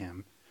edge to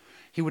him,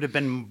 he would have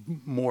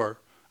been more.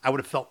 I would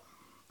have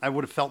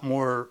felt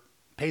more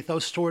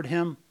pathos toward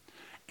him.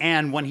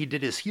 And when he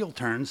did his heel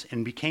turns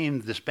and became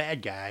this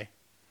bad guy,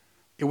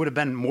 it would have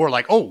been more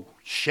like, oh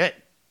shit,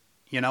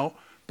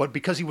 But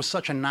because he was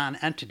such a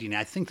non-entity, and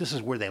I think this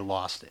is where they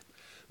lost it.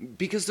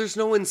 Because there's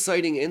no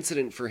inciting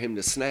incident for him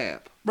to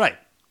snap. Right.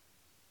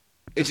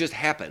 It just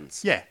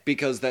happens. Yeah.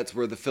 Because that's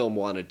where the film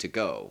wanted to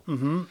go.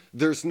 Mm-hmm.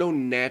 There's no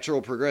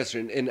natural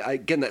progression. And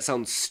again, that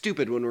sounds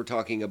stupid when we're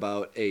talking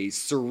about a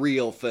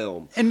surreal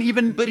film. And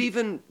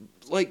even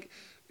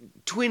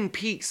Twin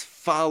Peaks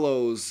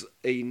follows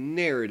a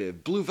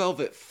narrative. Blue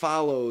Velvet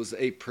follows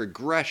a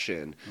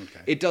progression.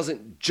 Okay. It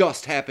doesn't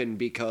just happen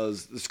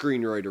because the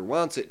screenwriter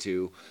wants it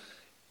to.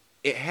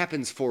 It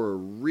happens for a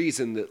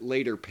reason that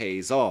later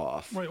pays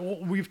off. Right.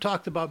 Well, we've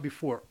talked about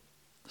before.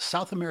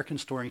 South American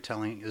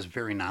storytelling is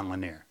very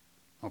nonlinear.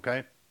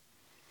 Okay?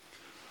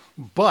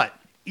 But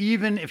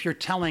even if you're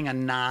telling a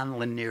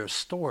non-linear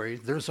story,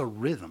 there's a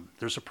rhythm,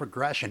 there's a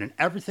progression, and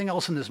everything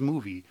else in this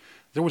movie,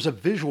 there was a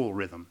visual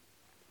rhythm.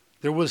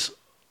 There was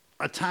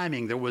a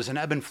timing, there was an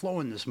ebb and flow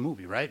in this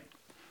movie, right?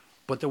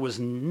 But there was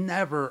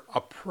never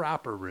a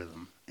proper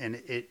rhythm. And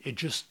it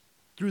just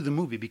threw the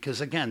movie because,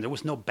 again, there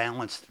was no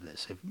balance to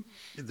this.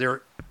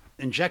 They're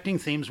injecting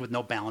themes with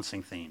no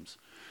balancing themes.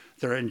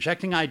 They're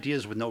injecting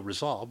ideas with no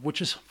resolve,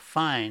 which is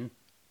fine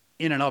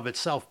in and of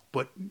itself,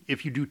 but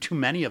if you do too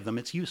many of them,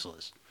 it's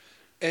useless.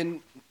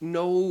 And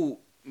no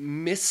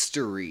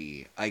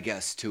mystery, I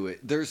guess, to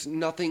it. There's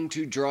nothing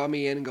to draw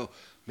me in and go,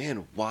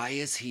 man, why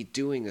is he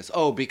doing this?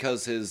 Oh,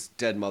 because his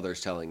dead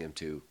mother's telling him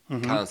to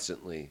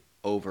constantly,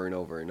 over and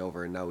over and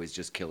over. And now he's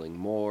just killing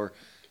more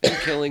and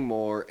killing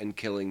more and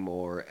killing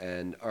more.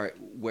 And all right,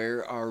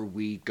 where are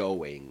we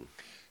going?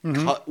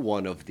 Cut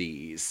one of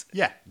these.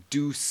 Yeah.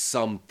 Do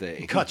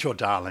something. Cut your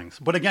darlings.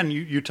 But again,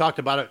 you talked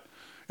about it.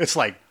 It's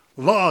like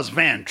Lars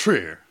Van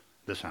Trier.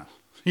 This house.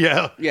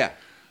 Yeah. Yeah.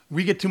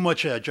 We get too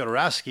much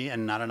Jodorowsky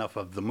and not enough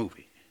of the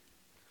movie.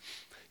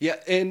 Yeah,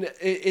 and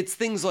it's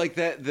things like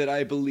that that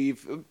I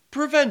believe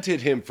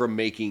prevented him from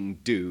making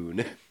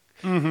Dune.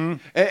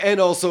 And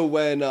also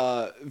when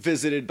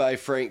visited by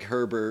Frank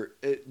Herbert,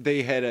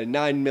 they had a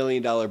 $9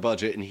 million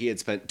budget and he had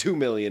spent $2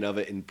 million of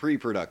it in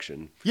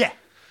pre-production. Yeah.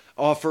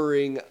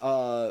 Offering,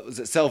 was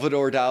it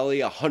Salvador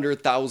Dali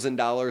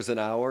 $100,000 an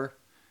hour?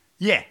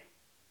 Yeah.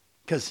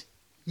 Because,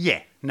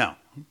 no.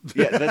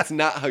 Yeah, that's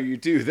not how you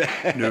do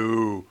that.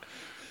 No.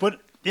 But,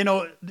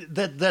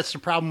 that's the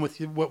problem with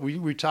what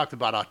we talked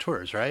about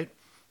auteurs, right?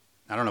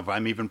 I don't know if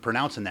I'm even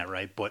pronouncing that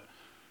right, but,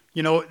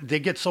 they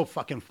get so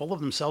fucking full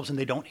of themselves and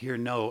they don't hear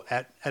no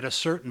at a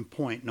certain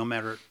point, no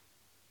matter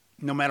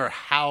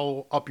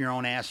how up your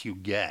own ass you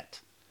get.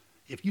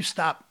 If you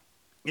stop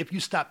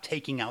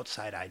taking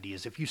outside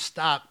ideas, you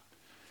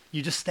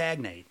just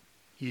stagnate.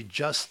 You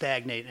just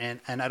stagnate,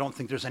 and I don't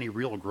think there's any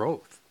real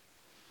growth.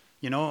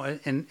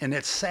 And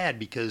it's sad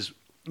because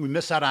we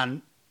miss out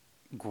on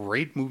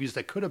great movies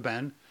that could have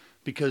been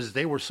because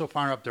they were so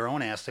far up their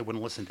own ass they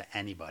wouldn't listen to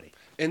anybody.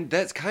 And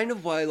that's kind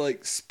of why,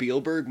 like,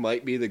 Spielberg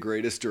might be the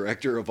greatest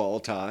director of all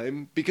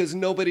time, because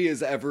nobody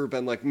has ever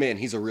been like, man,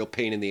 he's a real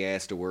pain in the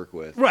ass to work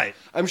with. Right.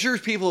 I'm sure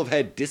people have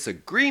had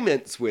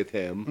disagreements with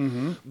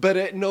him, but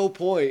at no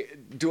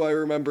point do I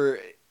remember,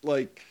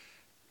 like,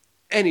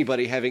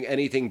 anybody having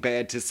anything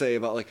bad to say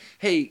about, like,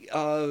 hey,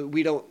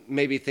 we don't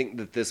maybe think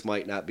that this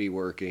might not be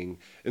working.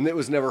 And it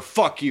was never,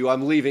 fuck you,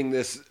 I'm leaving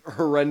this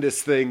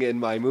horrendous thing in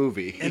my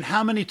movie. And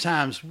how many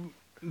times,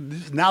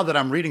 now that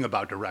I'm reading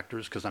about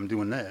directors, because I'm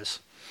doing this,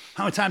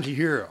 how many times you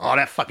hear, oh,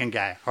 that fucking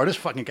guy, or this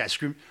fucking guy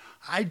screaming?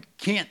 I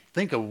can't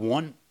think of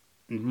one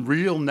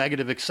real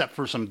negative except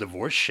for some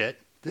divorce shit.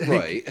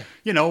 Right.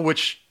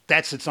 Which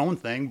that's its own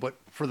thing. But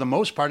for the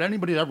most part,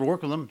 anybody that ever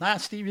worked with him,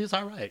 Steve, he's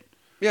all right.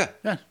 Yeah.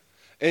 Yeah.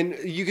 And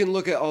you can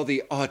look at all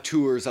the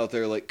auteurs out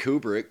there like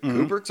Kubrick.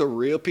 Kubrick's a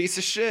real piece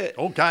of shit.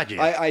 Oh, God,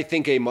 yeah. I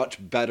think a much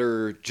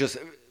better just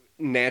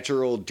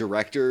natural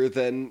director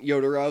than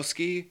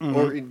Jodorowsky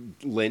or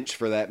Lynch,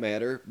 for that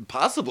matter.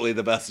 Possibly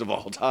the best of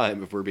all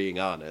time, if we're being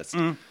honest.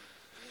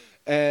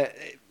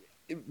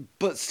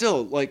 But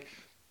still, like,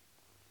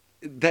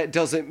 that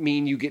doesn't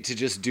mean you get to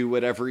just do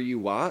whatever you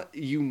want.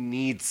 You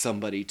need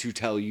somebody to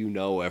tell you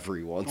no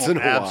every once in a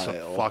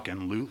while.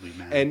 Absolutely,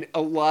 man. And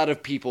a lot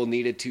of people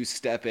needed to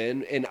step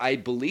in, and I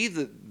believe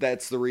that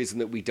that's the reason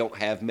that we don't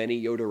have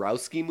many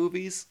Jodorowsky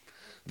movies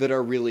that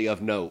are really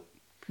of note.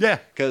 Yeah.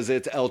 Because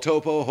it's El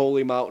Topo,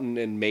 Holy Mountain,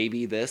 and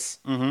maybe this.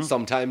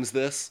 Sometimes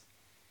this.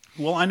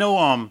 Well, I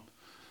know,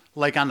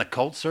 like on the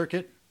cult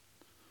circuit,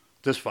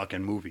 this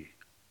fucking movie,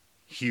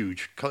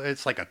 huge.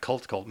 It's like a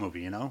cult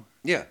movie,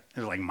 Yeah.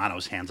 It's like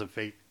Mono's Hands of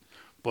Fate.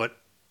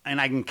 And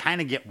I can kind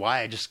of get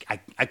why.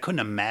 I couldn't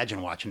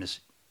imagine watching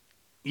this,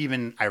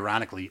 even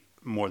ironically,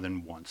 more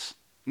than once.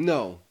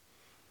 No.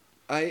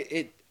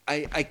 I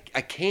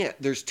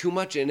can't. There's too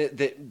much in it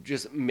that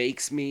just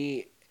makes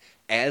me,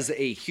 as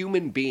a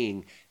human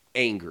being,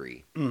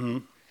 angry.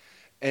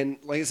 And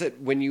like I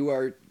said, when you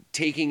are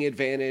taking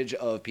advantage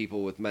of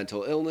people with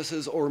mental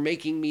illnesses or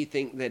making me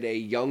think that a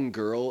young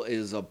girl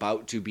is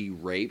about to be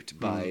raped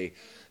by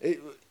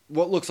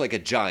what looks like a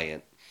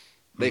giant.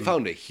 They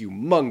found a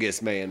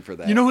humongous man for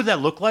that. You know who that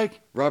looked like?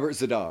 Robert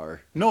Zadar.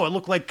 No, it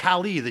looked like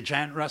Kali, the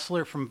giant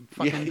wrestler from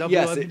fucking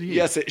WWE.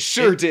 Yes, it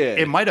sure did.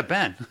 It might have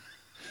been.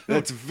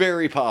 That's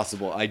very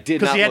possible. I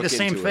did not because he had look the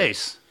same into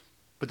face.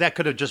 But that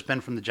could have just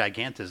been from the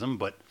gigantism,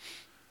 but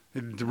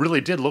it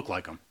really did look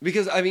like him.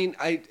 Because, I mean,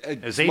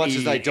 as much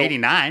as I don't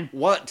 89.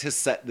 want to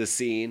set the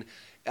scene,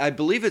 I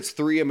believe it's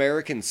 3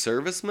 American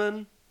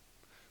servicemen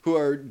who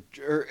are,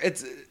 or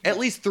it's at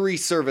least 3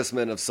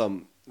 servicemen of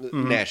some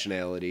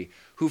nationality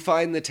who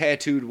find the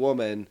tattooed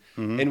woman,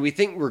 and we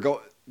think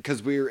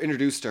because we were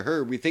introduced to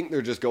her, we think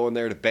they're just going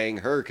there to bang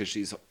her because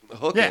she's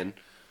hooking. Yeah.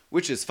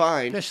 which is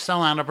fine. Just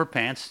selling out of her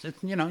pants.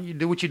 You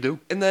do what you do.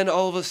 And then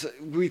all of us,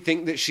 we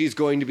think that she's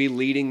going to be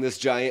leading this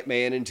giant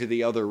man into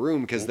the other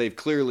room because they've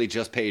clearly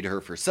just paid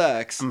her for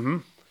sex. Mm-hmm.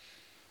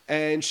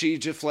 And she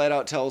just flat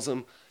out tells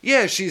him,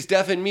 yeah, she's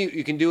deaf and mute.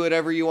 You can do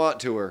whatever you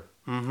want to her.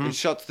 Mm-hmm. And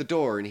shuts the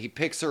door. And he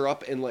picks her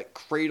up and, like,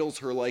 cradles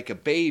her like a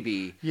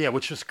baby. Yeah,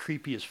 which was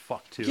creepy as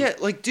fuck, too. Yeah,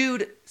 like,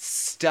 dude,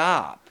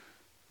 stop.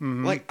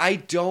 Mm-hmm. Like, I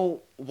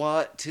don't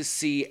want to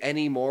see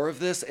any more of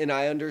this. And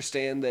I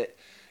understand that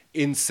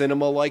in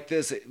cinema like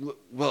this,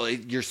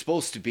 you're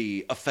supposed to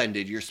be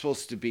offended. You're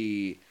supposed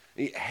to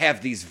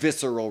have these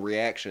visceral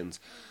reactions.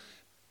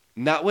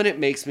 Not when it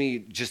makes me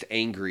just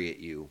angry at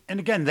you. And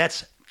again,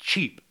 that's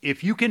cheap. If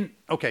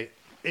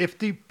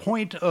the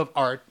point of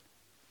art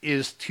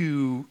is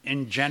to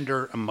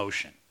engender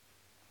emotion,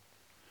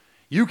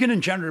 you can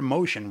engender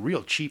emotion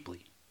real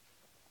cheaply.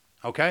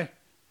 Okay?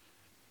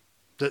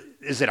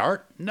 Is it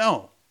art?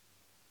 No.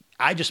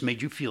 I just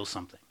made you feel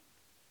something.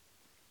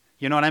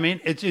 You know what I mean?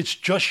 It's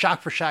just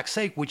shock for shock's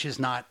sake, which is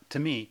not, to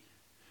me,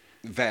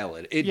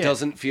 valid. It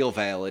doesn't feel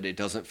valid. It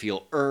doesn't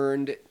feel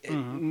earned.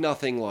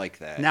 Nothing like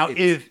that. Now,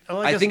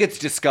 I think it's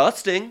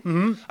disgusting.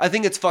 Mm-hmm. I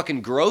think it's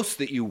fucking gross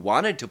that you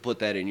wanted to put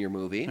that in your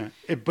movie.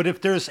 But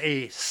if there's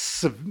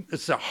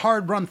it's a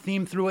hard run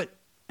theme through it,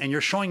 and you're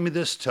showing me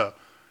this to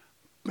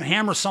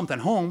hammer something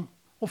home,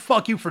 well,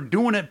 fuck you for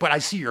doing it. But I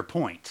see your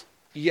point.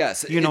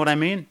 Yes, you know what I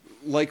mean.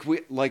 Like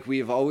we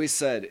have always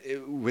said,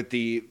 with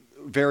the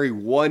very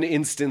one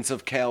instance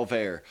of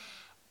Calvaire,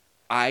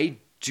 I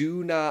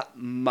do not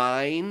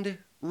mind,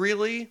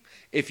 really,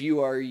 if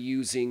you are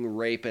using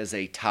rape as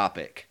a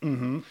topic.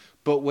 Mm-hmm.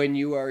 But when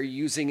you are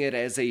using it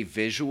as a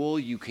visual,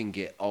 you can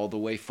get all the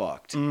way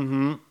fucked.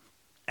 Mm-hmm.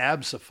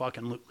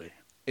 Abso-fucking-lutely.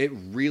 It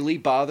really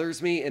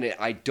bothers me, and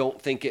I don't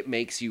think it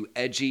makes you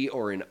edgy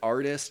or an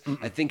artist.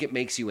 I think it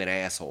makes you an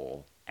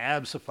asshole.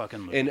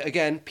 Abso-fucking-lutely. And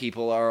again,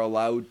 people are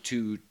allowed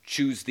to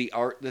choose the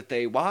art that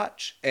they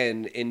watch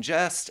and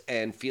ingest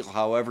and feel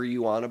however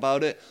you want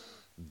about it.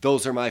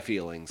 Those are my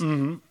feelings.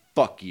 Mm-hmm.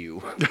 Fuck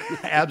you.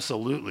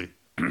 Absolutely.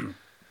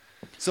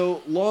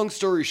 So, long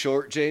story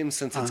short, James,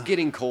 since it's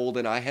getting cold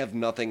and I have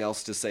nothing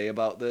else to say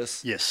about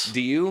this. Yes.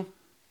 Do you?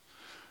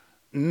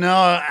 No,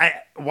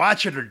 I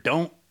watch it or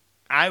don't.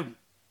 I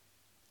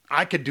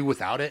could do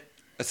without it.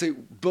 I say,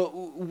 but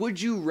would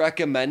you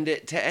recommend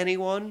it to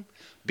anyone?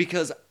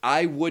 Because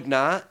I would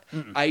not.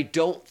 Mm-mm. I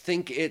don't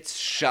think it's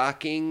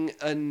shocking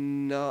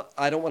enough.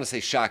 I don't want to say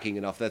shocking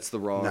enough. That's the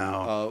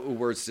wrong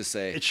words to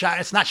say.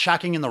 It's not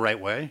shocking in the right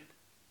way.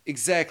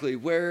 Exactly.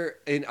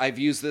 And I've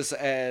used this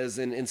as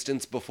an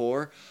instance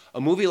before.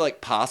 A movie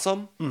like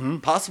Possum,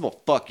 Possum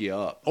will fuck you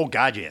up. Oh,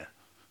 God, yeah.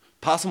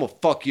 Possum will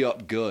fuck you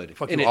up good.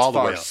 Fuck and you it's all the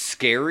far way up.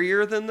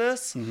 scarier than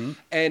this,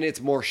 and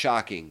it's more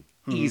shocking,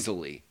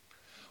 easily.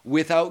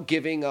 Without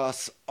giving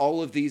us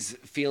all of these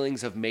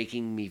feelings of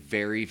making me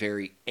very,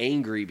 very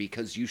angry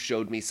because you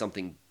showed me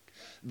something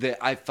that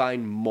I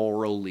find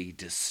morally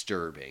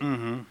disturbing.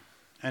 Mm-hmm.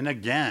 And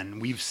again,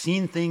 we've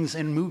seen things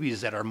in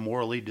movies that are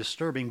morally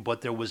disturbing,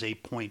 but there was a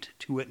point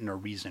to it and a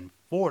reason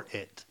for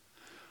it.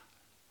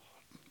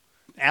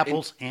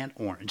 Apples and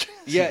orange.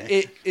 Yeah,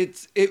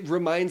 it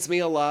reminds me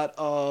a lot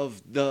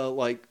of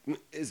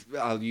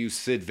I'll use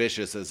Sid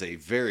Vicious as a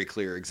very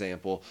clear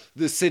example.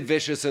 The Sid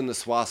Vicious and the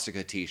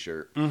swastika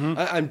t-shirt. Mm-hmm.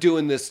 I'm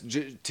doing this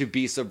to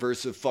be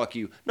subversive. Fuck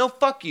you. No,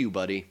 fuck you,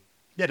 buddy.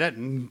 Yeah,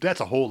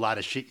 that's a whole lot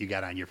of shit you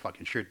got on your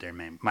fucking shirt there,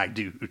 man. My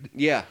dude.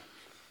 Yeah.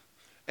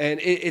 And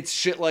it's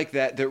shit like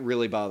that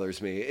really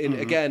bothers me. And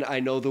again,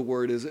 I know the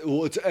word is,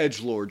 it's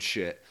edgelord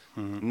shit.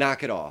 Mm-hmm.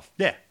 Knock it off.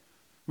 Yeah.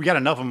 We got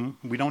enough of them.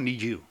 We don't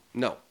need you.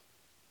 No.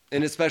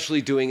 And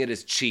especially doing it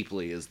as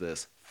cheaply as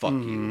this. Fuck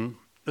you.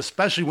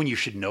 Especially when you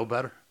should know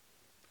better.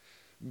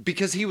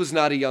 Because he was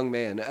not a young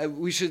man.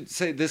 We should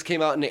say this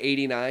came out in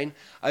 1989.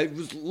 I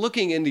was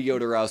looking into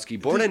Jodorowsky,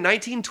 born in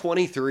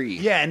 1923.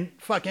 Yeah, and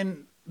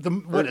fucking...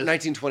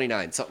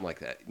 1929, something like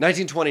that.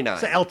 1929.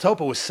 So El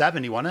Topo was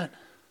 70, wasn't it?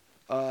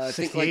 I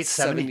think like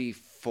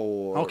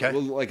 74. Okay.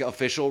 Like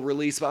official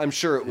release, but I'm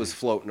sure it was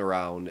floating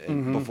around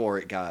and before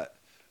it got...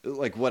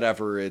 Like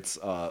whatever its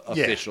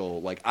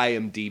official, like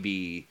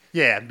IMDb.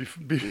 Yeah,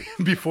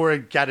 before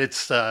it got its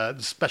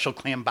special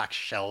clam box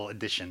shell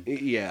edition.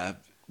 Yeah,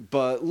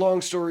 but long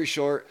story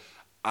short,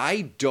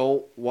 I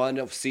don't want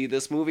to see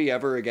this movie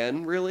ever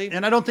again, really.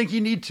 And I don't think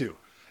you need to.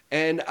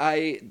 And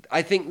I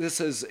think this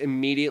has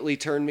immediately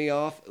turned me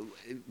off.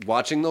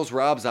 Watching those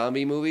Rob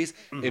Zombie movies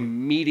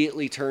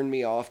immediately turned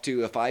me off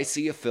to if I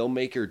see a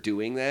filmmaker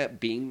doing that,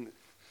 being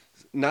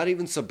not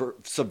even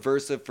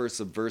subversive for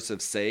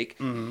subversive sake,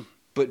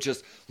 but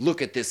just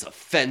look at this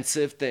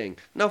offensive thing.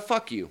 No,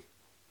 fuck you.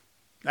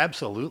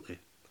 Absolutely.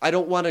 I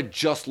don't want to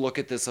just look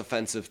at this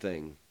offensive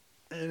thing.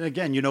 And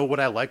again, you know what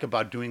I like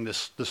about doing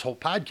this whole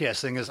podcast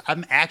thing is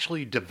I'm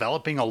actually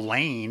developing a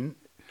lane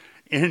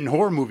in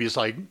horror movies.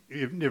 Like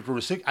if it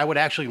was sick, I would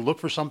actually look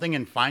for something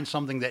and find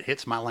something that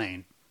hits my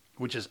lane,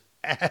 which is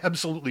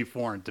absolutely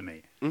foreign to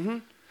me. Mm-hmm.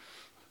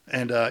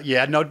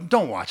 And no,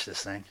 don't watch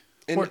this thing.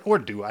 Or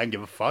do. I can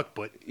give a fuck,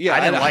 but yeah,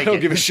 I don't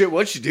give a shit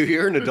what you do.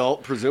 You're an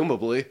adult,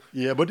 presumably.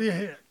 Yeah, but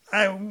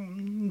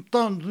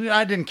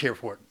I didn't care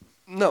for it.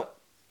 No,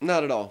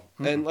 not at all.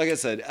 And like I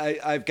said,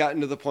 I've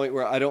gotten to the point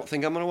where I don't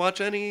think I'm going to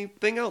watch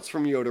anything else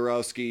from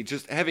Jodorowsky.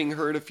 Just having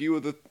heard a few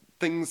of the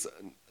things,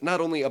 not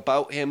only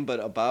about him but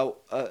about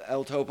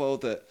El Topo,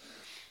 that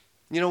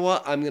you know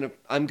what, I'm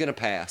gonna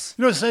pass.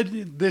 You know,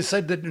 they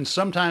said that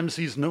sometimes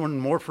he's known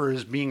more for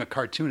his being a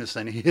cartoonist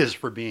than he is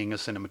for being a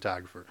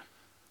cinematographer.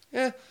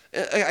 Yeah,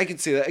 I can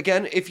see that.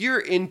 Again, if you're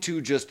into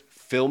just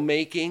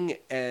filmmaking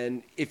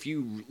and if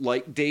you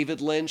like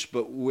David Lynch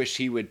but wish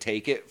he would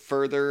take it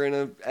further in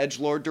a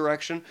edgelord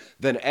direction,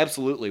 then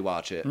absolutely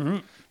watch it.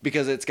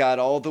 Because it's got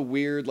all the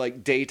weird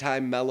like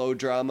daytime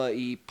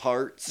melodrama-y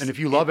parts. And if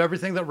you love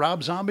everything that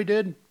Rob Zombie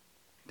did,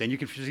 then you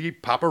can see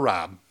Papa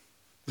Rob.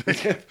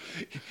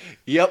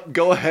 Yep,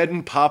 go ahead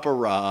and Papa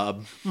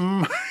Rob.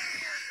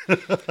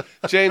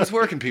 James,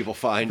 where can people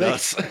find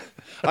us?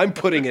 I'm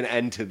putting an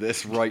end to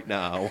this right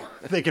now.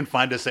 They can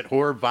find us at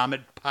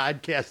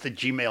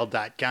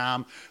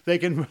horrorvomitpodcast@gmail.com. They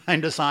can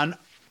find us on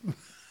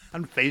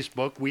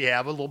Facebook. We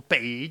have a little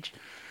page.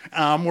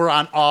 We're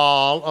on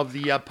all of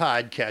the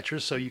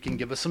podcatchers, so you can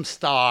give us some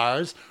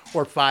stars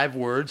or 5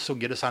 words, so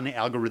get us on the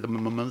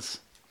algorithms.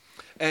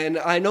 And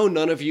I know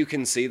none of you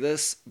can see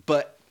this,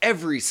 but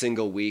every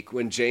single week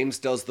when James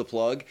does the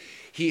plug,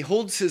 he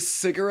holds his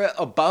cigarette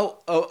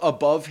about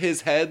above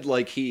his head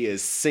like he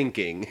is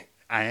sinking.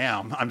 I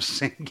am. I'm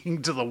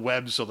sinking to the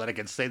web so that I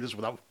can say this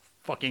without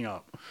fucking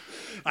up.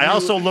 I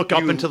also look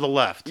up and to the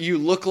left. You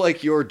look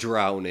like you're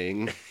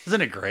drowning.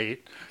 Isn't it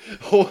great?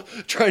 Oh,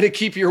 trying to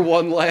keep your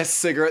one last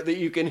cigarette that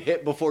you can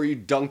hit before you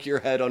dunk your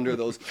head under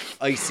those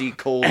icy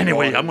cold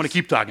Anyway, waters. I'm going to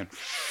keep talking.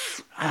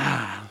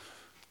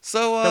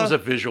 So that was a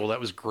visual. That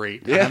was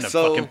great. Yeah, on the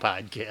fucking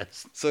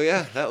podcast. So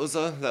yeah, that was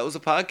a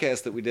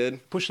podcast that we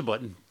did. Push the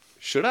button.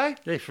 Should I?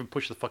 Yeah,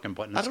 push the fucking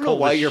button. I don't know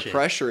why you're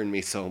pressuring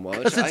me so much.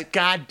 Because it's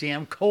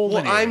goddamn cold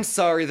in here. I'm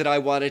sorry that I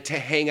wanted to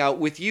hang out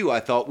with you.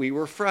 I thought we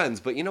were friends.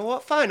 But you know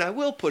what? Fine, I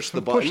will push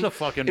the button. Push the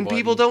fucking button. And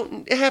people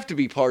don't have to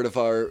be part of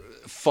our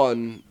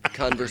fun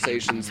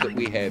conversations that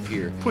we have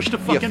here. Push the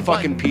fucking You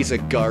fucking button. piece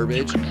of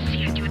garbage.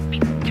 See it, you would be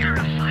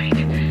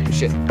terrified.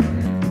 Shit.